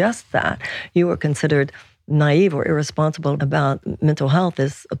suggest that, you are considered naive or irresponsible about mental health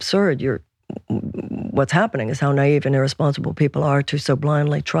is absurd. What's happening is how naive and irresponsible people are to so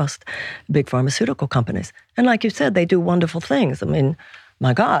blindly trust big pharmaceutical companies. And like you said, they do wonderful things. I mean,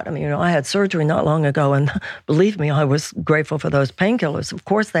 my God, I had surgery not long ago, and believe me, I was grateful for those painkillers. Of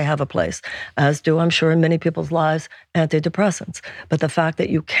course they have a place, as do, I'm sure, in many people's lives, antidepressants. But the fact that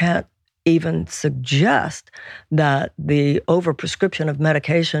you can't even suggest that the overprescription of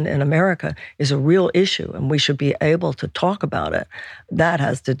medication in America is a real issue and we should be able to talk about it, that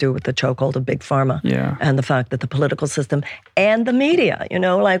has to do with the chokehold of big pharma and the fact that the political system and the media,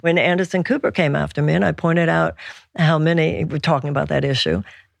 like when Anderson Cooper came after me and I pointed out how many were talking about that issue.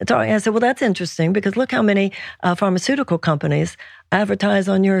 I said, well, that's interesting because look how many pharmaceutical companies advertise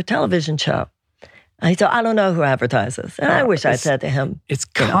on your television show. And he said, I don't know who advertises. And I wish I said to him. It's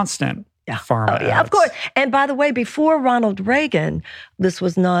constant. Pharma ads. Yeah, of course. And by the way, before Ronald Reagan, this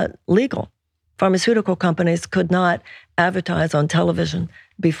was not legal. Pharmaceutical companies could not advertise on television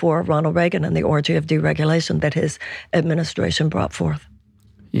before Ronald Reagan and the orgy of deregulation that his administration brought forth.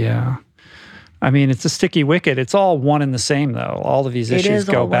 Yeah. It's a sticky wicket. It's all one and the same, though. All of these issues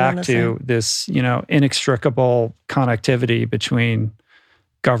go back to this, inextricable connectivity between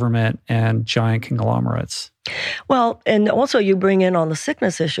government and giant conglomerates. Well, and also you bring in on the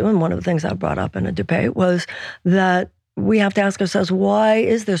sickness issue, and one of the things I brought up in a debate was that we have to ask ourselves, why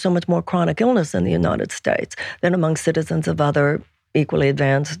is there so much more chronic illness in the United States than among citizens of other equally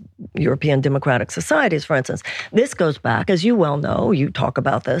advanced European democratic societies, for instance. This goes back, as you well know, you talk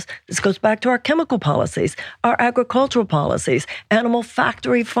about this goes back to our chemical policies, our agricultural policies, animal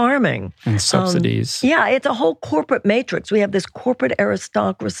factory farming. And subsidies. Yeah, it's a whole corporate matrix. We have this corporate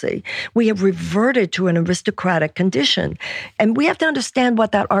aristocracy. We have reverted to an aristocratic condition. And we have to understand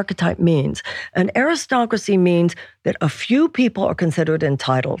what that archetype means. An aristocracy means that a few people are considered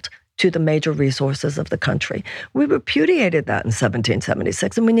entitled to the major resources of the country. We repudiated that in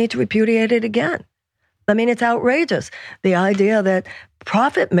 1776, and we need to repudiate it again. I mean, it's outrageous. The idea that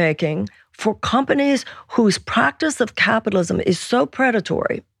profit-making for companies whose practice of capitalism is so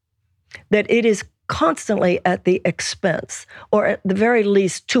predatory that it is constantly at the expense, or at the very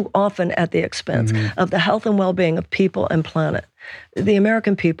least too often at the expense, of the health and well-being of people and planet. The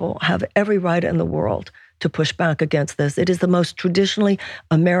American people have every right in the world to push back against this. It is the most traditionally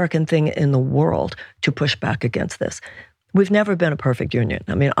American thing in the world to push back against this. We've never been a perfect union.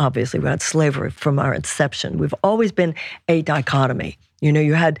 I mean, obviously, we had slavery from our inception. We've always been a dichotomy. You know,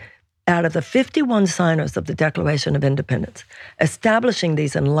 you had, out of the 51 signers of the Declaration of Independence, establishing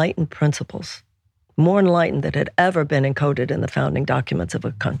these enlightened principles, more enlightened than had ever been encoded in the founding documents of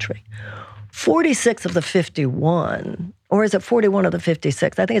a country. 46 of the 51, or is it 41 of the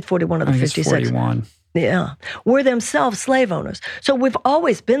 56? I think it's 41 of the 56. It's 41. Yeah, were themselves slave owners. So we've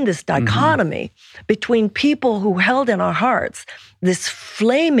always been this dichotomy between people who held in our hearts this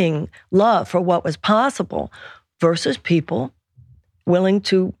flaming love for what was possible versus people willing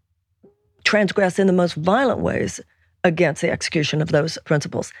to transgress in the most violent ways against the execution of those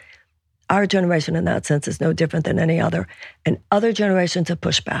principles. Our generation in that sense is no different than any other. And other generations have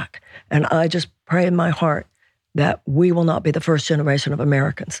pushed back. And I just pray in my heart that we will not be the first generation of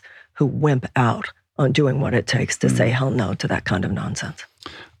Americans who wimp out on doing what it takes to say hell no to that kind of nonsense.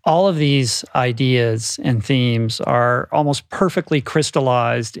 All of these ideas and themes are almost perfectly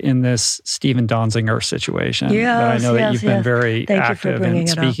crystallized in this Stephen Donziger situation that I know that you've been very active in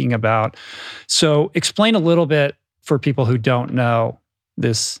speaking about. So explain a little bit for people who don't know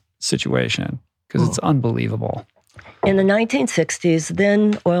this situation, because it's unbelievable. In the 1960s,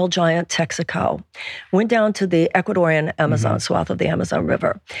 then oil giant Texaco went down to the Ecuadorian Amazon, swath of the Amazon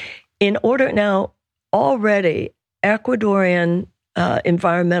River. In order now, already Ecuadorian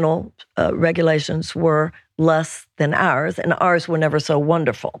environmental regulations were less than ours, and ours were never so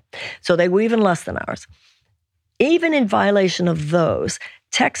wonderful. So they were even less than ours. Even in violation of those,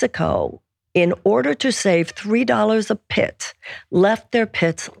 Texaco, in order to save $3 a pit, left their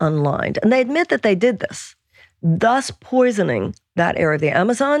pits unlined. And they admit that they did this, thus poisoning that area of the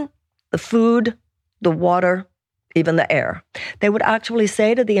Amazon, the food, the water, even the air. They would actually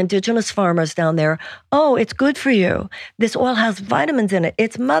say to the indigenous farmers down there, oh, it's good for you. This oil has vitamins in it.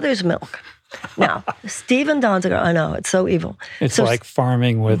 It's mother's milk. Now, Stephen Donziger, I know, it's so evil. It's so, like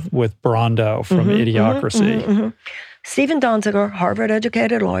farming with Brando from Idiocracy. Stephen Donziger,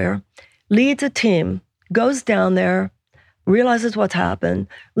 Harvard-educated lawyer, leads a team, goes down there, realizes what's happened,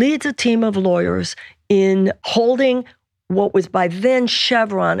 leads a team of lawyers in holding what was by then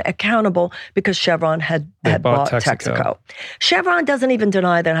Chevron accountable because Chevron had bought Texaco. Chevron doesn't even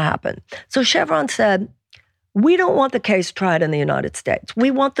deny that happened. So Chevron said, we don't want the case tried in the United States. We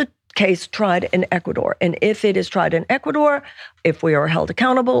want the case tried in Ecuador. And if it is tried in Ecuador, if we are held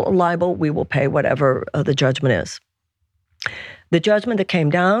accountable or liable, we will pay whatever the judgment is. The judgment that came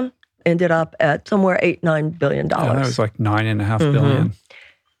down ended up at somewhere $8-9 billion. Yeah, that was like $9.5 billion.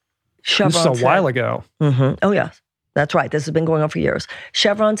 Chevron this is a while ago. Oh, yes. That's right. This has been going on for years.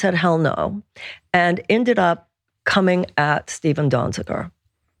 Chevron said hell no and ended up coming at Stephen Donziger.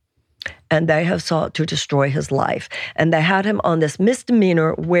 And they have sought to destroy his life. And they had him on this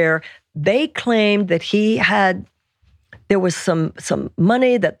misdemeanor where they claimed that there was some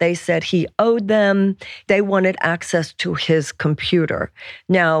money that they said he owed them. They wanted access to his computer.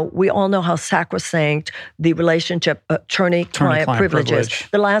 Now, we all know how sacrosanct the relationship attorney-client privilege is.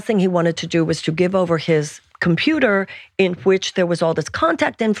 The last thing he wanted to do was to give over his computer in which there was all this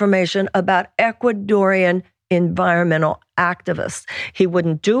contact information about Ecuadorian environmental activists. He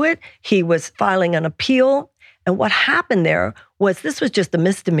wouldn't do it. He was filing an appeal. And what happened there was this was just a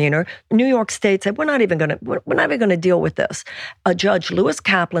misdemeanor. New York State said, we're not even going to deal with this. A judge, Lewis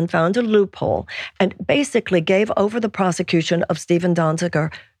Kaplan, found a loophole and basically gave over the prosecution of Stephen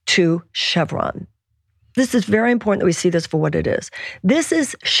Donziger to Chevron. This is very important that we see this for what it is. This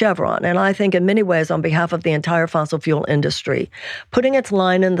is Chevron, and I think in many ways on behalf of the entire fossil fuel industry, putting its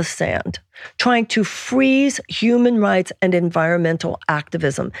line in the sand, trying to freeze human rights and environmental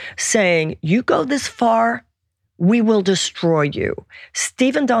activism, saying, you go this far, we will destroy you.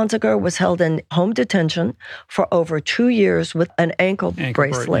 Stephen Donziger was held in home detention for over 2 years with an ankle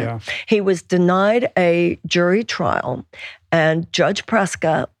bracelet. Yeah. He was denied a jury trial, and Judge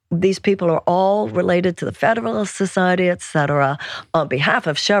Preska, these people are all related to the Federalist Society, et cetera, on behalf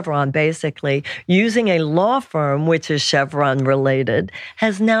of Chevron, basically, using a law firm, which is Chevron-related,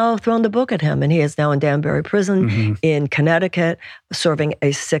 has now thrown the book at him. And he is now in Danbury Prison in Connecticut, serving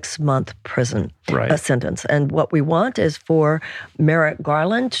a 6-month prison sentence. And what we want is for Merrick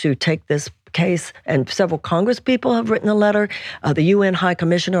Garland to take this case, and several Congress people have written a letter. The UN High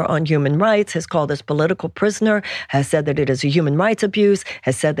Commissioner on Human Rights has called this political prisoner, has said that it is a human rights abuse,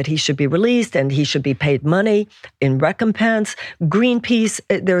 has said that he should be released and he should be paid money in recompense. Greenpeace,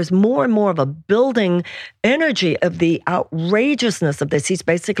 there's more and more of a building energy of the outrageousness of this. He's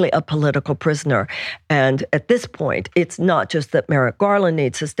basically a political prisoner. And at this point, it's not just that Merrick Garland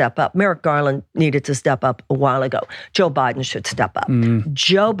needs to step up. Merrick Garland needed to step up a while ago. Joe Biden should step up.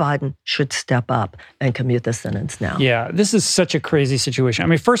 Joe Biden should step up and commute the sentence now. Yeah, this is such a crazy situation. I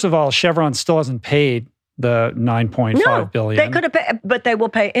mean, first of all, Chevron still hasn't paid the $9.5 billion. They could have paid, but they will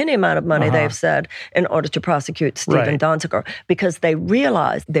pay any amount of money, they've said, in order to prosecute Stephen Donziger, because they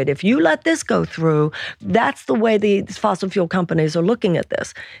realize that if you let this go through, that's the way the fossil fuel companies are looking at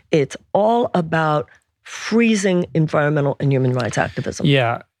this. It's all about freezing environmental and human rights activism.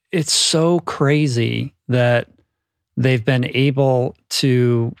 Yeah, it's so crazy that they've been able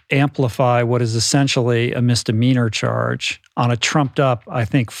to amplify what is essentially a misdemeanor charge on a trumped up, I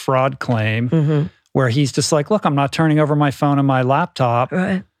think, fraud claim, where he's just like, look, I'm not turning over my phone and my laptop.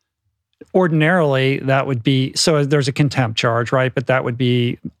 Right. Ordinarily, that would be, so there's a contempt charge, right? But that would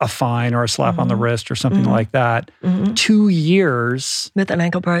be a fine or a slap on the wrist or something like that. 2 years. With an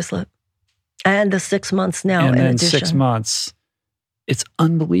ankle bracelet. And the 6 months now and in then addition. 6 months. It's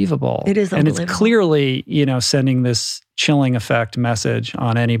unbelievable. It is unbelievable. And it's clearly, sending this chilling effect message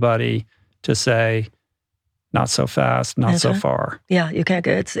on anybody to say, not so fast, not so far. Yeah, you can't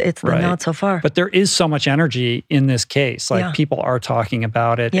get it's the not so far. But there is so much energy in this case. Like people are talking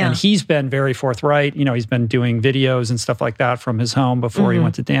about it. And he's been very forthright. He's been doing videos and stuff like that from his home before he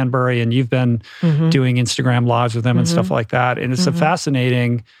went to Danbury. And you've been doing Instagram lives with him and stuff like that. And it's a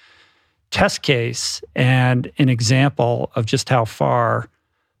fascinating test case and an example of just how far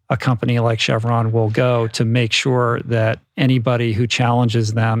a company like Chevron will go to make sure that anybody who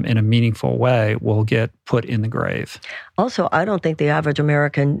challenges them in a meaningful way will get put in the grave. Also, I don't think the average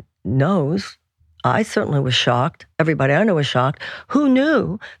American knows. I certainly was shocked. Everybody I know was shocked. Who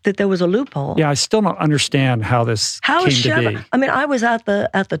knew that there was a loophole? Yeah, I still don't understand how this came to be. I mean, I was at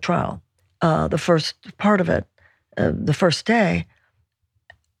the trial, the first part of it, the first day.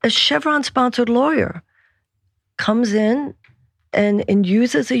 A Chevron-sponsored lawyer comes in and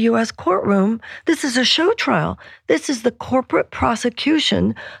uses a U.S. courtroom. This is a show trial. This is the corporate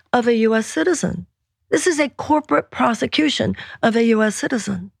prosecution of a U.S. citizen. This is a corporate prosecution of a U.S.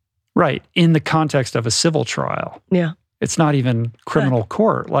 citizen. Right, in the context of a civil trial. Yeah. It's not even criminal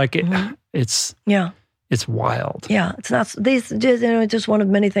court. Like, it's wild. Yeah, it's not, just one of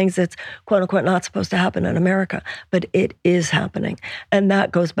many things that's quote unquote not supposed to happen in America, but it is happening. And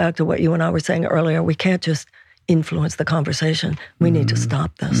that goes back to what you and I were saying earlier. We can't just influence the conversation. We need to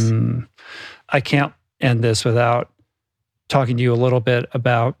stop this. I can't end this without talking to you a little bit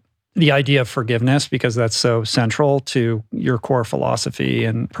about the idea of forgiveness, because that's so central to your core philosophy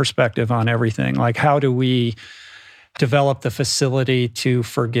and perspective on everything. Like, how do we develop the facility to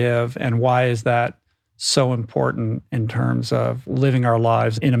forgive, and why is that so important in terms of living our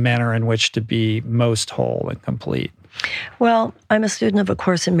lives in a manner in which to be most whole and complete? Well, I'm a student of A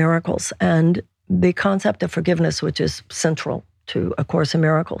Course in Miracles, and the concept of forgiveness, which is central to A Course in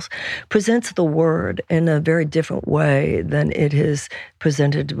Miracles, presents the word in a very different way than it is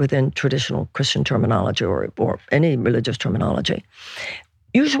presented within traditional Christian terminology or any religious terminology.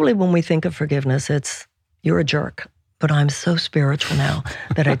 Usually when we think of forgiveness, it's, you're a jerk, but I'm so spiritual now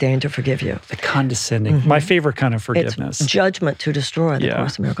that I deign to forgive you. The condescending, my favorite kind of forgiveness. It's judgment to destroy, the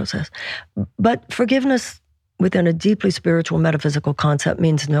Course in Miracles says. But forgiveness within a deeply spiritual metaphysical concept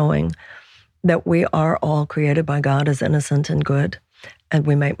means knowing that we are all created by God as innocent and good, and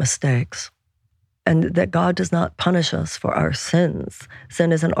we make mistakes. And that God does not punish us for our sins.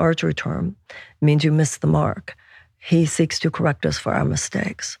 Sin is an archery term. It means you miss the mark. He seeks to correct us for our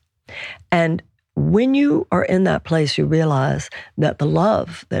mistakes. And when you are in that place, you realize that the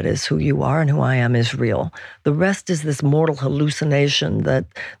love that is who you are and who I am is real. The rest is this mortal hallucination that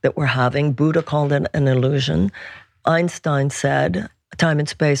we're having. Buddha called it an illusion. Einstein said, time and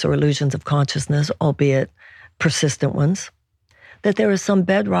space are illusions of consciousness, albeit persistent ones. That there is some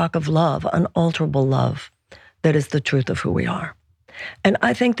bedrock of love, unalterable love, that is the truth of who we are. And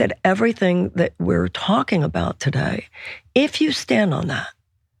I think that everything that we're talking about today, if you stand on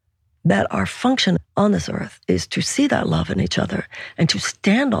that our function on this earth is to see that love in each other and to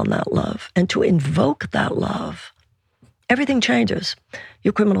stand on that love and to invoke that love, everything changes.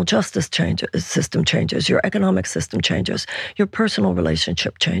 Your criminal justice system changes. Your economic system changes. Your personal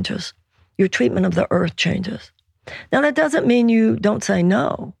relationship changes. Your treatment of the earth changes. Now, that doesn't mean you don't say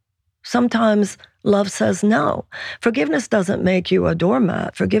no. Sometimes love says no. Forgiveness doesn't make you a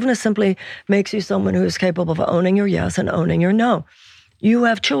doormat. Forgiveness simply makes you someone who is capable of owning your yes and owning your no. You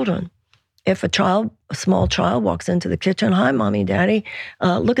have children. If a small child walks into the kitchen, "Hi, Mommy, Daddy,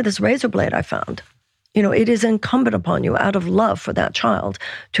 look at this razor blade I found." It is incumbent upon you, out of love for that child,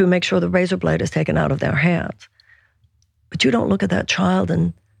 to make sure the razor blade is taken out of their hands. But you don't look at that child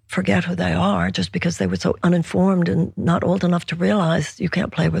and forget who they are just because they were so uninformed and not old enough to realize you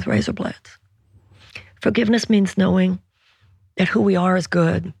can't play with razor blades. Forgiveness means knowing that who we are is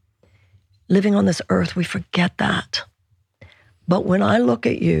good. Living on this earth, we forget that. But when I look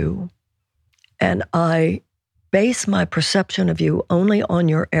at you and I base my perception of you only on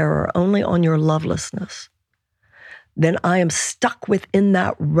your error, only on your lovelessness, then I am stuck within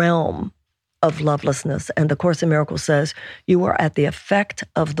that realm of lovelessness. And the Course in Miracles says you are at the effect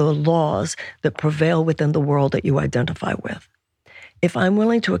of the laws that prevail within the world that you identify with. If I'm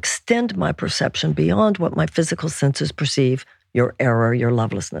willing to extend my perception beyond what my physical senses perceive, your error, your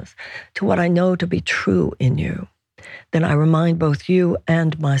lovelessness, to what I know to be true in you, then I remind both you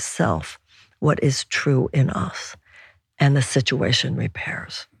and myself what is true in us, and the situation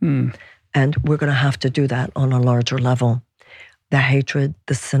repairs. And we're going to have to do that on a larger level. The hatred,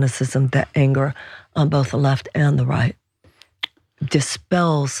 the cynicism, the anger on both the left and the right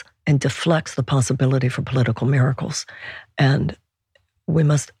dispels and deflects the possibility for political miracles. And we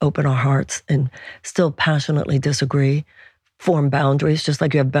must open our hearts and still passionately disagree, form boundaries, just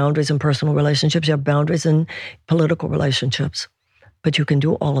like you have boundaries in personal relationships, you have boundaries in political relationships. But you can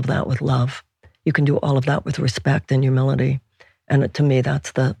do all of that with love. You can do all of that with respect and humility. And to me,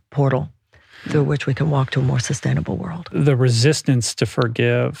 that's the portal through which we can walk to a more sustainable world. The resistance to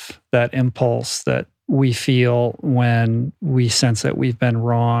forgive, that impulse that we feel when we sense that we've been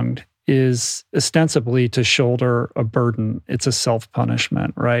wronged, is ostensibly to shoulder a burden. It's a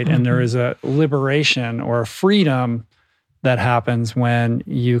self-punishment, right? And there is a liberation or a freedom that happens when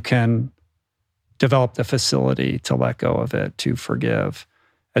you can develop the facility to let go of it, to forgive,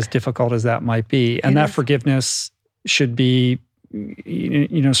 as difficult as that might be. And that forgiveness should be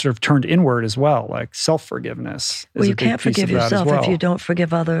sort of turned inward as well, like self-forgiveness. Well, you can't forgive yourself if you don't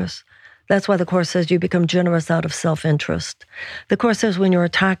forgive others. That's why the Course says you become generous out of self-interest. The Course says when you're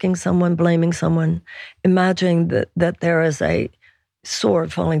attacking someone, blaming someone, imagining that there is a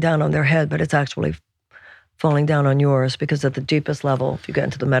sword falling down on their head, but it's actually falling down on yours, because at the deepest level, if you get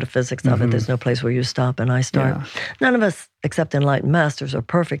into the metaphysics of it, there's no place where you stop and I start. Yeah. None of us, except enlightened masters, are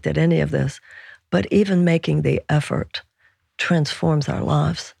perfect at any of this, but even making the effort transforms our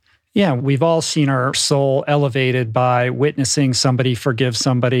lives. Yeah, we've all seen our soul elevated by witnessing somebody forgive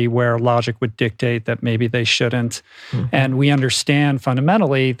somebody where logic would dictate that maybe they shouldn't. And we understand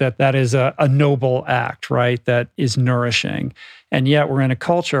fundamentally that that is a noble act, right? That is nourishing. And yet we're in a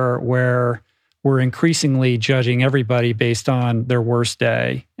culture where we're increasingly judging everybody based on their worst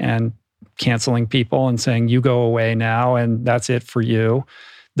day and canceling people and saying, you go away now and that's it for you.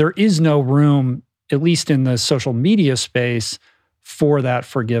 There is no room, at least in the social media space, for that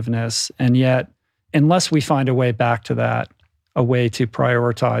forgiveness. And yet, unless we find a way back to that, a way to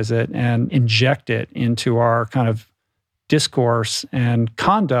prioritize it and inject it into our kind of discourse and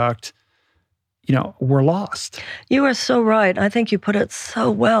conduct, we're lost. You are so right. I think you put it so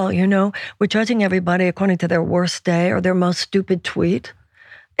well. We're judging everybody according to their worst day or their most stupid tweet.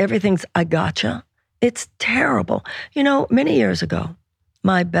 Everything's, I gotcha. It's terrible. Many years ago,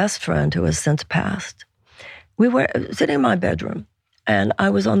 my best friend, who has since passed, we were sitting in my bedroom and I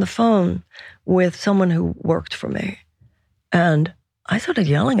was on the phone with someone who worked for me. And I started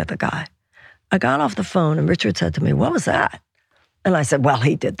yelling at the guy. I got off the phone and Richard said to me, "What was that?" And I said, "Well,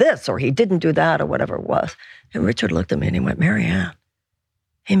 he did this or he didn't do that," or whatever it was. And Richard looked at me and he went, "Marianne,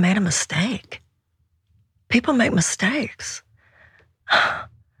 he made a mistake. People make mistakes."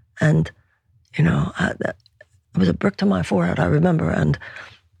 And, it was a brick to my forehead, I remember. And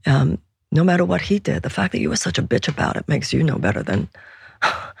no matter what he did, the fact that you were such a bitch about it makes you no better than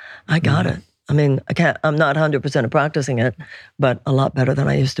I got it. I mean, I'm not 100% practicing it, but a lot better than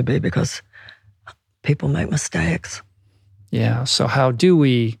I used to be, because people make mistakes. Yeah. So how do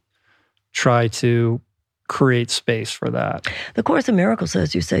we try to create space for that? The Course in Miracles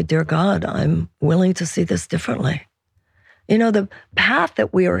says, you say, dear God, I'm willing to see this differently. The path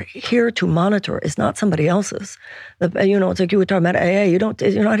that we are here to monitor is not somebody else's. It's like you were talking about AA. You're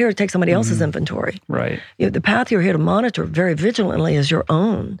not here to take somebody else's inventory. Right. The path you're here to monitor very vigilantly is your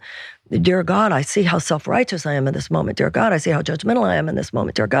own. Dear God, I see how self-righteous I am in this moment. Dear God, I see how judgmental I am in this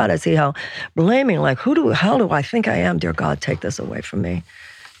moment. Dear God, I see how blaming, like, how do I think I am? Dear God, take this away from me.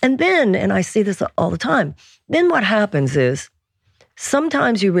 And then, and I see this all the time, then what happens is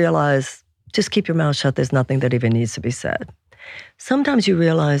sometimes you realize, just keep your mouth shut, there's nothing that even needs to be said. Sometimes you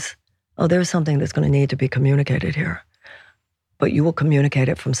realize, there's something that's going to need to be communicated here. But you will communicate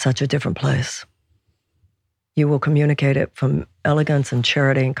it from such a different place. You will communicate it from elegance and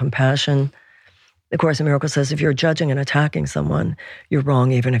charity and compassion. The Course in Miracles says if you're judging and attacking someone, you're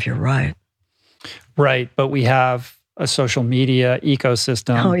wrong even if you're right. Right, but we have a social media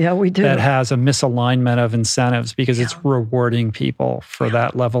ecosystem we do. That has a misalignment of incentives because it's rewarding people for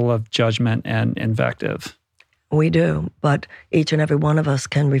that level of judgment and invective. We do, but each and every one of us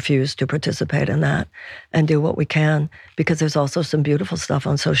can refuse to participate in that and do what we can, because there's also some beautiful stuff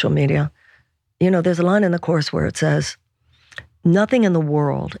on social media. There's a line in the Course where it says, nothing in the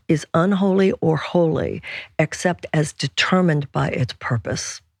world is unholy or holy except as determined by its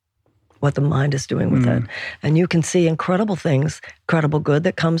purpose, what the mind is doing with it. And you can see incredible things, incredible good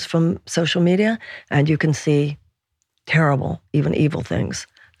that comes from social media, and you can see terrible, even evil things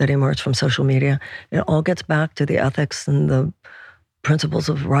that emerge from social media. It all gets back to the ethics and the principles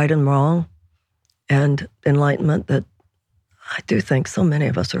of right and wrong and enlightenment that I do think so many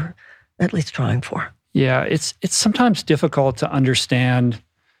of us are at least trying for. Yeah, it's sometimes difficult to understand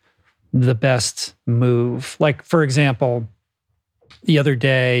the best move. Like, for example, the other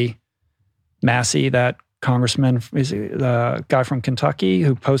day, Massey, that congressman, is the guy from Kentucky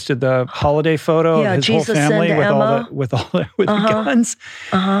who posted the holiday photo of his Jesus whole family with the guns.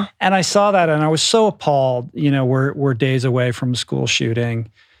 And I saw that and I was so appalled. We're days away from a school shooting.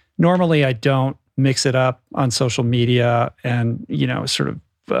 Normally, I don't mix it up on social media and sort of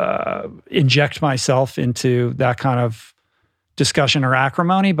inject myself into that kind of discussion or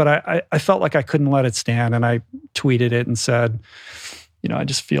acrimony. But I felt like I couldn't let it stand, and I tweeted it and said, I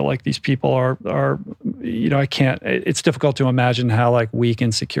just feel like these people are I can't, it's difficult to imagine how like weak,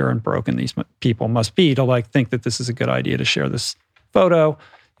 insecure, and broken these people must be to like think that this is a good idea to share this photo.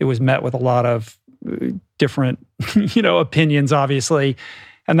 It was met with a lot of different, opinions, obviously.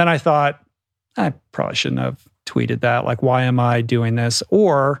 And then I thought, I probably shouldn't have tweeted that. Like, why am I doing this?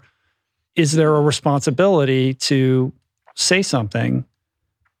 Or is there a responsibility to say something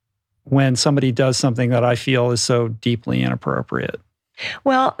when somebody does something that I feel is so deeply inappropriate?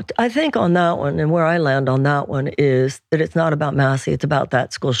 Well, I think on that one, and where I land on that one, is that it's not about Massey, it's about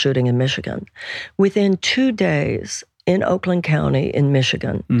that school shooting in Michigan. Within 2 days in Oakland County in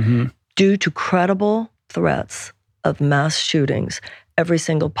Michigan, due to credible threats of mass shootings, every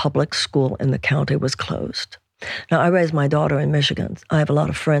single public school in the county was closed. Now, I raised my daughter in Michigan. I have a lot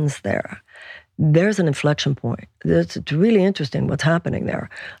of friends there. There's an inflection point. It's really interesting what's happening there.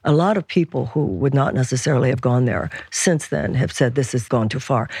 A lot of people who would not necessarily have gone there since then have said this has gone too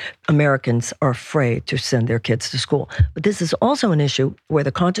far. Americans are afraid to send their kids to school. But this is also an issue where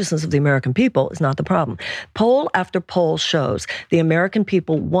the consciousness of the American people is not the problem. Poll after poll shows the American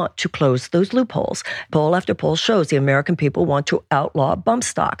people want to close those loopholes. Poll after poll shows the American people want to outlaw bump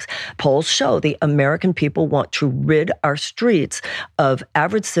stocks. Polls show the American people want to rid our streets of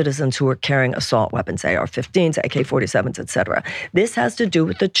average citizens who are carrying assault weapons, AR-15s, AK-47s, etc. This has to do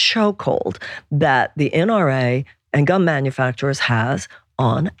with the chokehold that the NRA and gun manufacturers has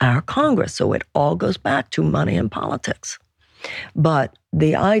on our Congress. So it all goes back to money and politics. But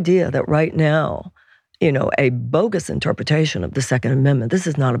the idea that right now, a bogus interpretation of the Second Amendment, this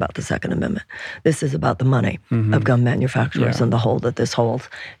is not about the Second Amendment. This is about the money of gun manufacturers and the hold that this holds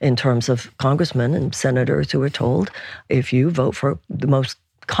in terms of congressmen and senators who are told, if you vote for the most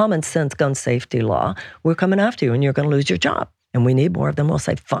common sense gun safety law, we're coming after you and you're going to lose your job. And we need more of them. We'll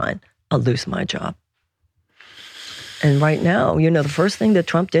say, fine, I'll lose my job. And right now, the first thing that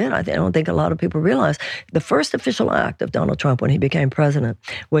Trump did, I don't think a lot of people realize, the first official act of Donald Trump when he became president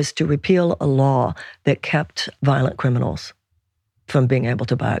was to repeal a law that kept violent criminals from being able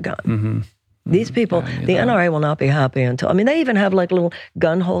to buy a gun. These people, the NRA will not be happy until, they even have like little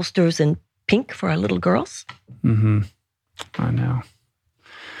gun holsters in pink for our little girls. I know.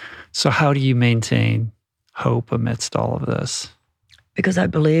 So how do you maintain hope amidst all of this? Because I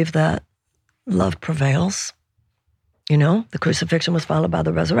believe that love prevails. The crucifixion was followed by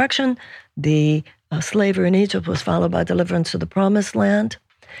the resurrection. The slavery in Egypt was followed by deliverance to the promised land.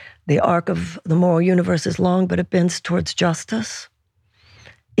 The arc of the moral universe is long, but it bends towards justice.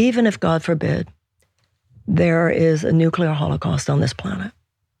 Even if, God forbid, there is a nuclear holocaust on this planet,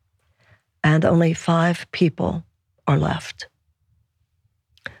 and only 5 people are left,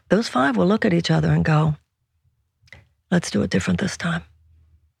 those 5 will look at each other and go, let's do it different this time.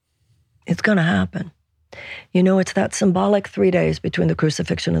 It's going to happen. You know, it's that symbolic 3 days between the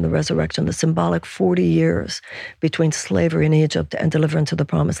crucifixion and the resurrection, the symbolic 40 years between slavery in Egypt and deliverance to the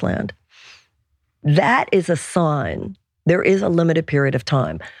promised land. That is a sign. There is a limited period of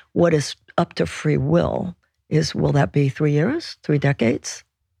time. What is up to free will is, will that be 3 years, 3 decades,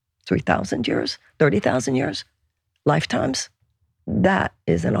 3,000 years, 30,000 years, lifetimes? That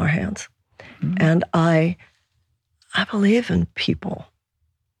is in our hands. Mm-hmm. And I believe in people.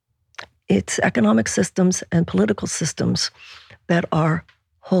 It's economic systems and political systems that are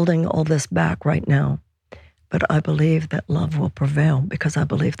holding all this back right now. But I believe that love will prevail, because I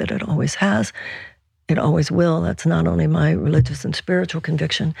believe that it always has. It always will. That's not only my religious and spiritual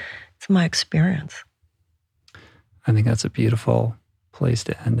conviction, it's my experience. I think that's a beautiful place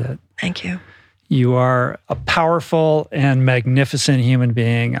to end it. Thank you. You are a powerful and magnificent human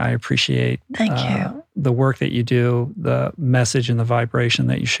being. I appreciate the work that you do, the message and the vibration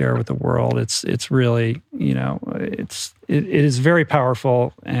that you share with the world. It's really, it is very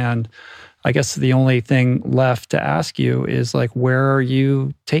powerful. And I guess the only thing left to ask you is, like, where are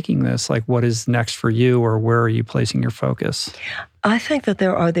you taking this? Like, what is next for you, or where are you placing your focus? I think that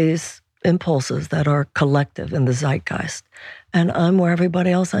there are these impulses that are collective in the zeitgeist. And I'm where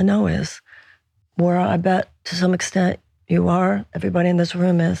everybody else I know is. Where I bet to some extent you are, everybody in this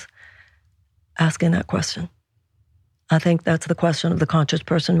room is, asking that question. I think that's the question of the conscious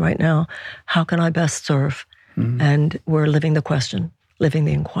person right now. How can I best serve? Mm-hmm. And we're living the question, living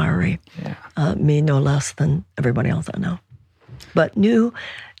the inquiry. Yeah. Me no less than everybody else I know. But new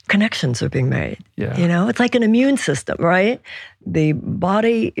connections are being made. Yeah. It's like an immune system, right? The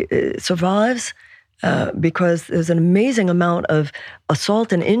body survives because there's an amazing amount of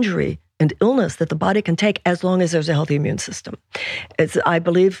assault and injury and illness that the body can take as long as there's a healthy immune system. I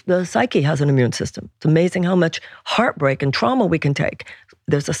believe the psyche has an immune system. It's amazing how much heartbreak and trauma we can take.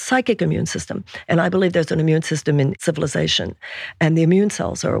 There's a psychic immune system. And I believe there's an immune system in civilization. And the immune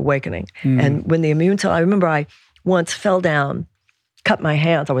cells are awakening. Mm. And when the immune cell, I remember I once fell down, cut my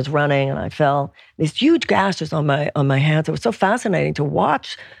hands. I was running and I fell. These huge gashes on my hands. It was so fascinating to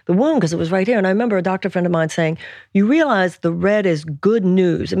watch the wound because it was right here. And I remember a doctor friend of mine saying, you realize the red is good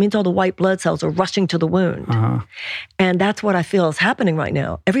news. It means all the white blood cells are rushing to the wound. Uh-huh. And that's what I feel is happening right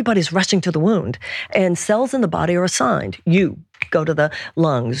now. Everybody's rushing to the wound. And cells in the body are assigned. You go to the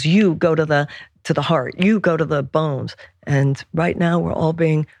lungs. You go to the heart. You go to the bones. And right now we're all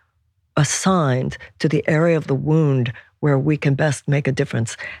being assigned to the area of the wound where we can best make a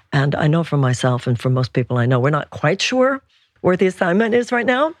difference. And I know for myself and for most people I know, we're not quite sure where the assignment is right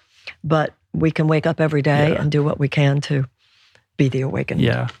now, but we can wake up every day and do what we can to be the awakened.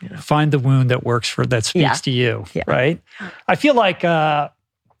 Yeah, find the wound that works that speaks to you, right? I feel like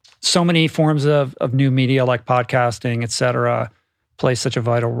so many forms of new media like podcasting, et cetera, play such a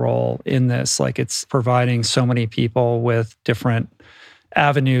vital role in this. Like, it's providing so many people with different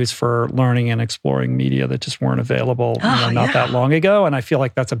avenues for learning and exploring media that just weren't available not that long ago. And I feel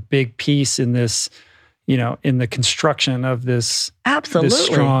like that's a big piece in this, in the construction of this, this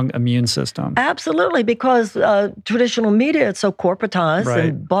strong immune system. Absolutely, because traditional media, it's so corporatized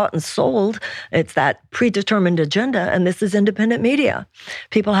and bought and sold. It's that predetermined agenda, and this is independent media.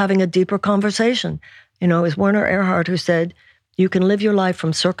 People having a deeper conversation. It was Werner Erhard who said, you can live your life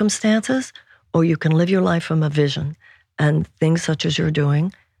from circumstances, or you can live your life from a vision. And things such as you're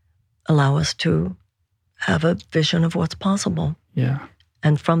doing allow us to have a vision of what's possible. Yeah.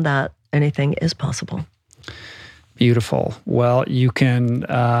 And from that, anything is possible. Beautiful. Well, you can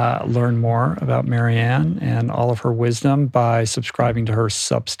learn more about Marianne and all of her wisdom by subscribing to her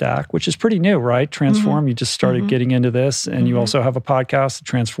Substack, which is pretty new, right? Transform. Mm-hmm. You just started getting into this, and you also have a podcast, the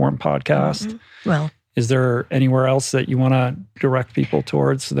Transform podcast. Mm-hmm. Well, is there anywhere else that you want to direct people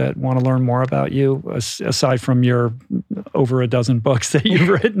towards that want to learn more about you, aside from your over a dozen books that you've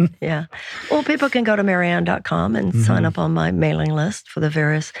written? Yeah. Well, people can go to Marianne.com and sign up on my mailing list for the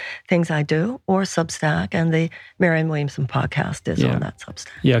various things I do, or Substack, and the Marianne Williamson podcast is on that Substack.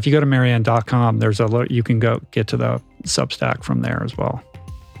 Yeah, if you go to Marianne.com, you can go get to the Substack from there as well,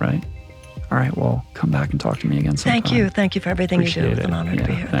 right? All right, well, come back and talk to me again sometime. Thank you. Thank you for everything you do. It's an honor to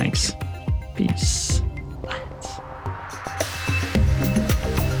be here. Thanks. Peace.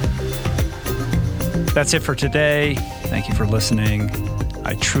 That's it for today. Thank you for listening.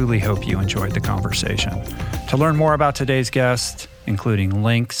 I truly hope you enjoyed the conversation. To learn more about today's guest, including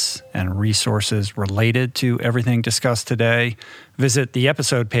links and resources related to everything discussed today, visit the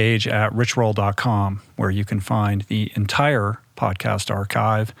episode page at richroll.com, where you can find the entire podcast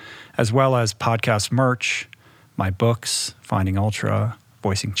archive, as well as podcast merch, my books, Finding Ultra,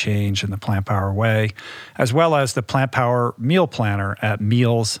 Voicing Change in the Plant Power Way, as well as the Plant Power Meal Planner at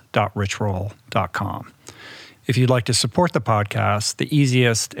meals.richroll.com. If you'd like to support the podcast, the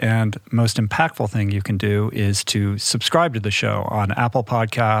easiest and most impactful thing you can do is to subscribe to the show on Apple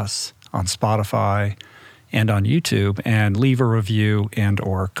Podcasts, on Spotify, and on YouTube, and leave a review and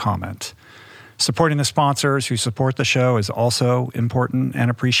or comment. Supporting the sponsors who support the show is also important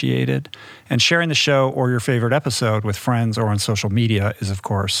and appreciated. And sharing the show or your favorite episode with friends or on social media is, of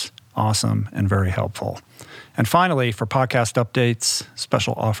course, awesome and very helpful. And finally, for podcast updates,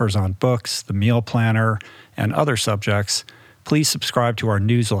 special offers on books, the meal planner, and other subjects, please subscribe to our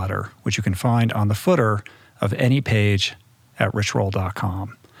newsletter, which you can find on the footer of any page at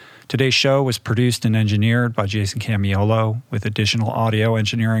richroll.com. Today's show was produced and engineered by Jason Camiolo, with additional audio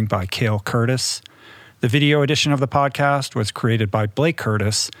engineering by Cale Curtis. The video edition of the podcast was created by Blake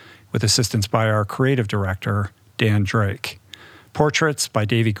Curtis, with assistance by our creative director, Dan Drake. Portraits by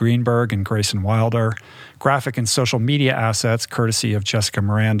Davey Greenberg and Grayson Wilder. Graphic and social media assets courtesy of Jessica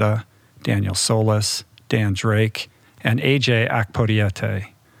Miranda, Daniel Solis, Dan Drake, and AJ Akpodiete.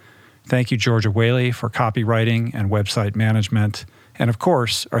 Thank you, Georgia Whaley, for copywriting and website management. And of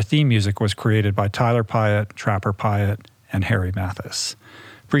course, our theme music was created by Tyler Pyatt, Trapper Pyatt, and Harry Mathis.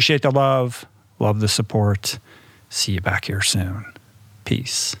 Appreciate the love the support. See you back here soon.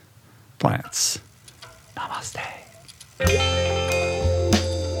 Peace. Plants. Namaste.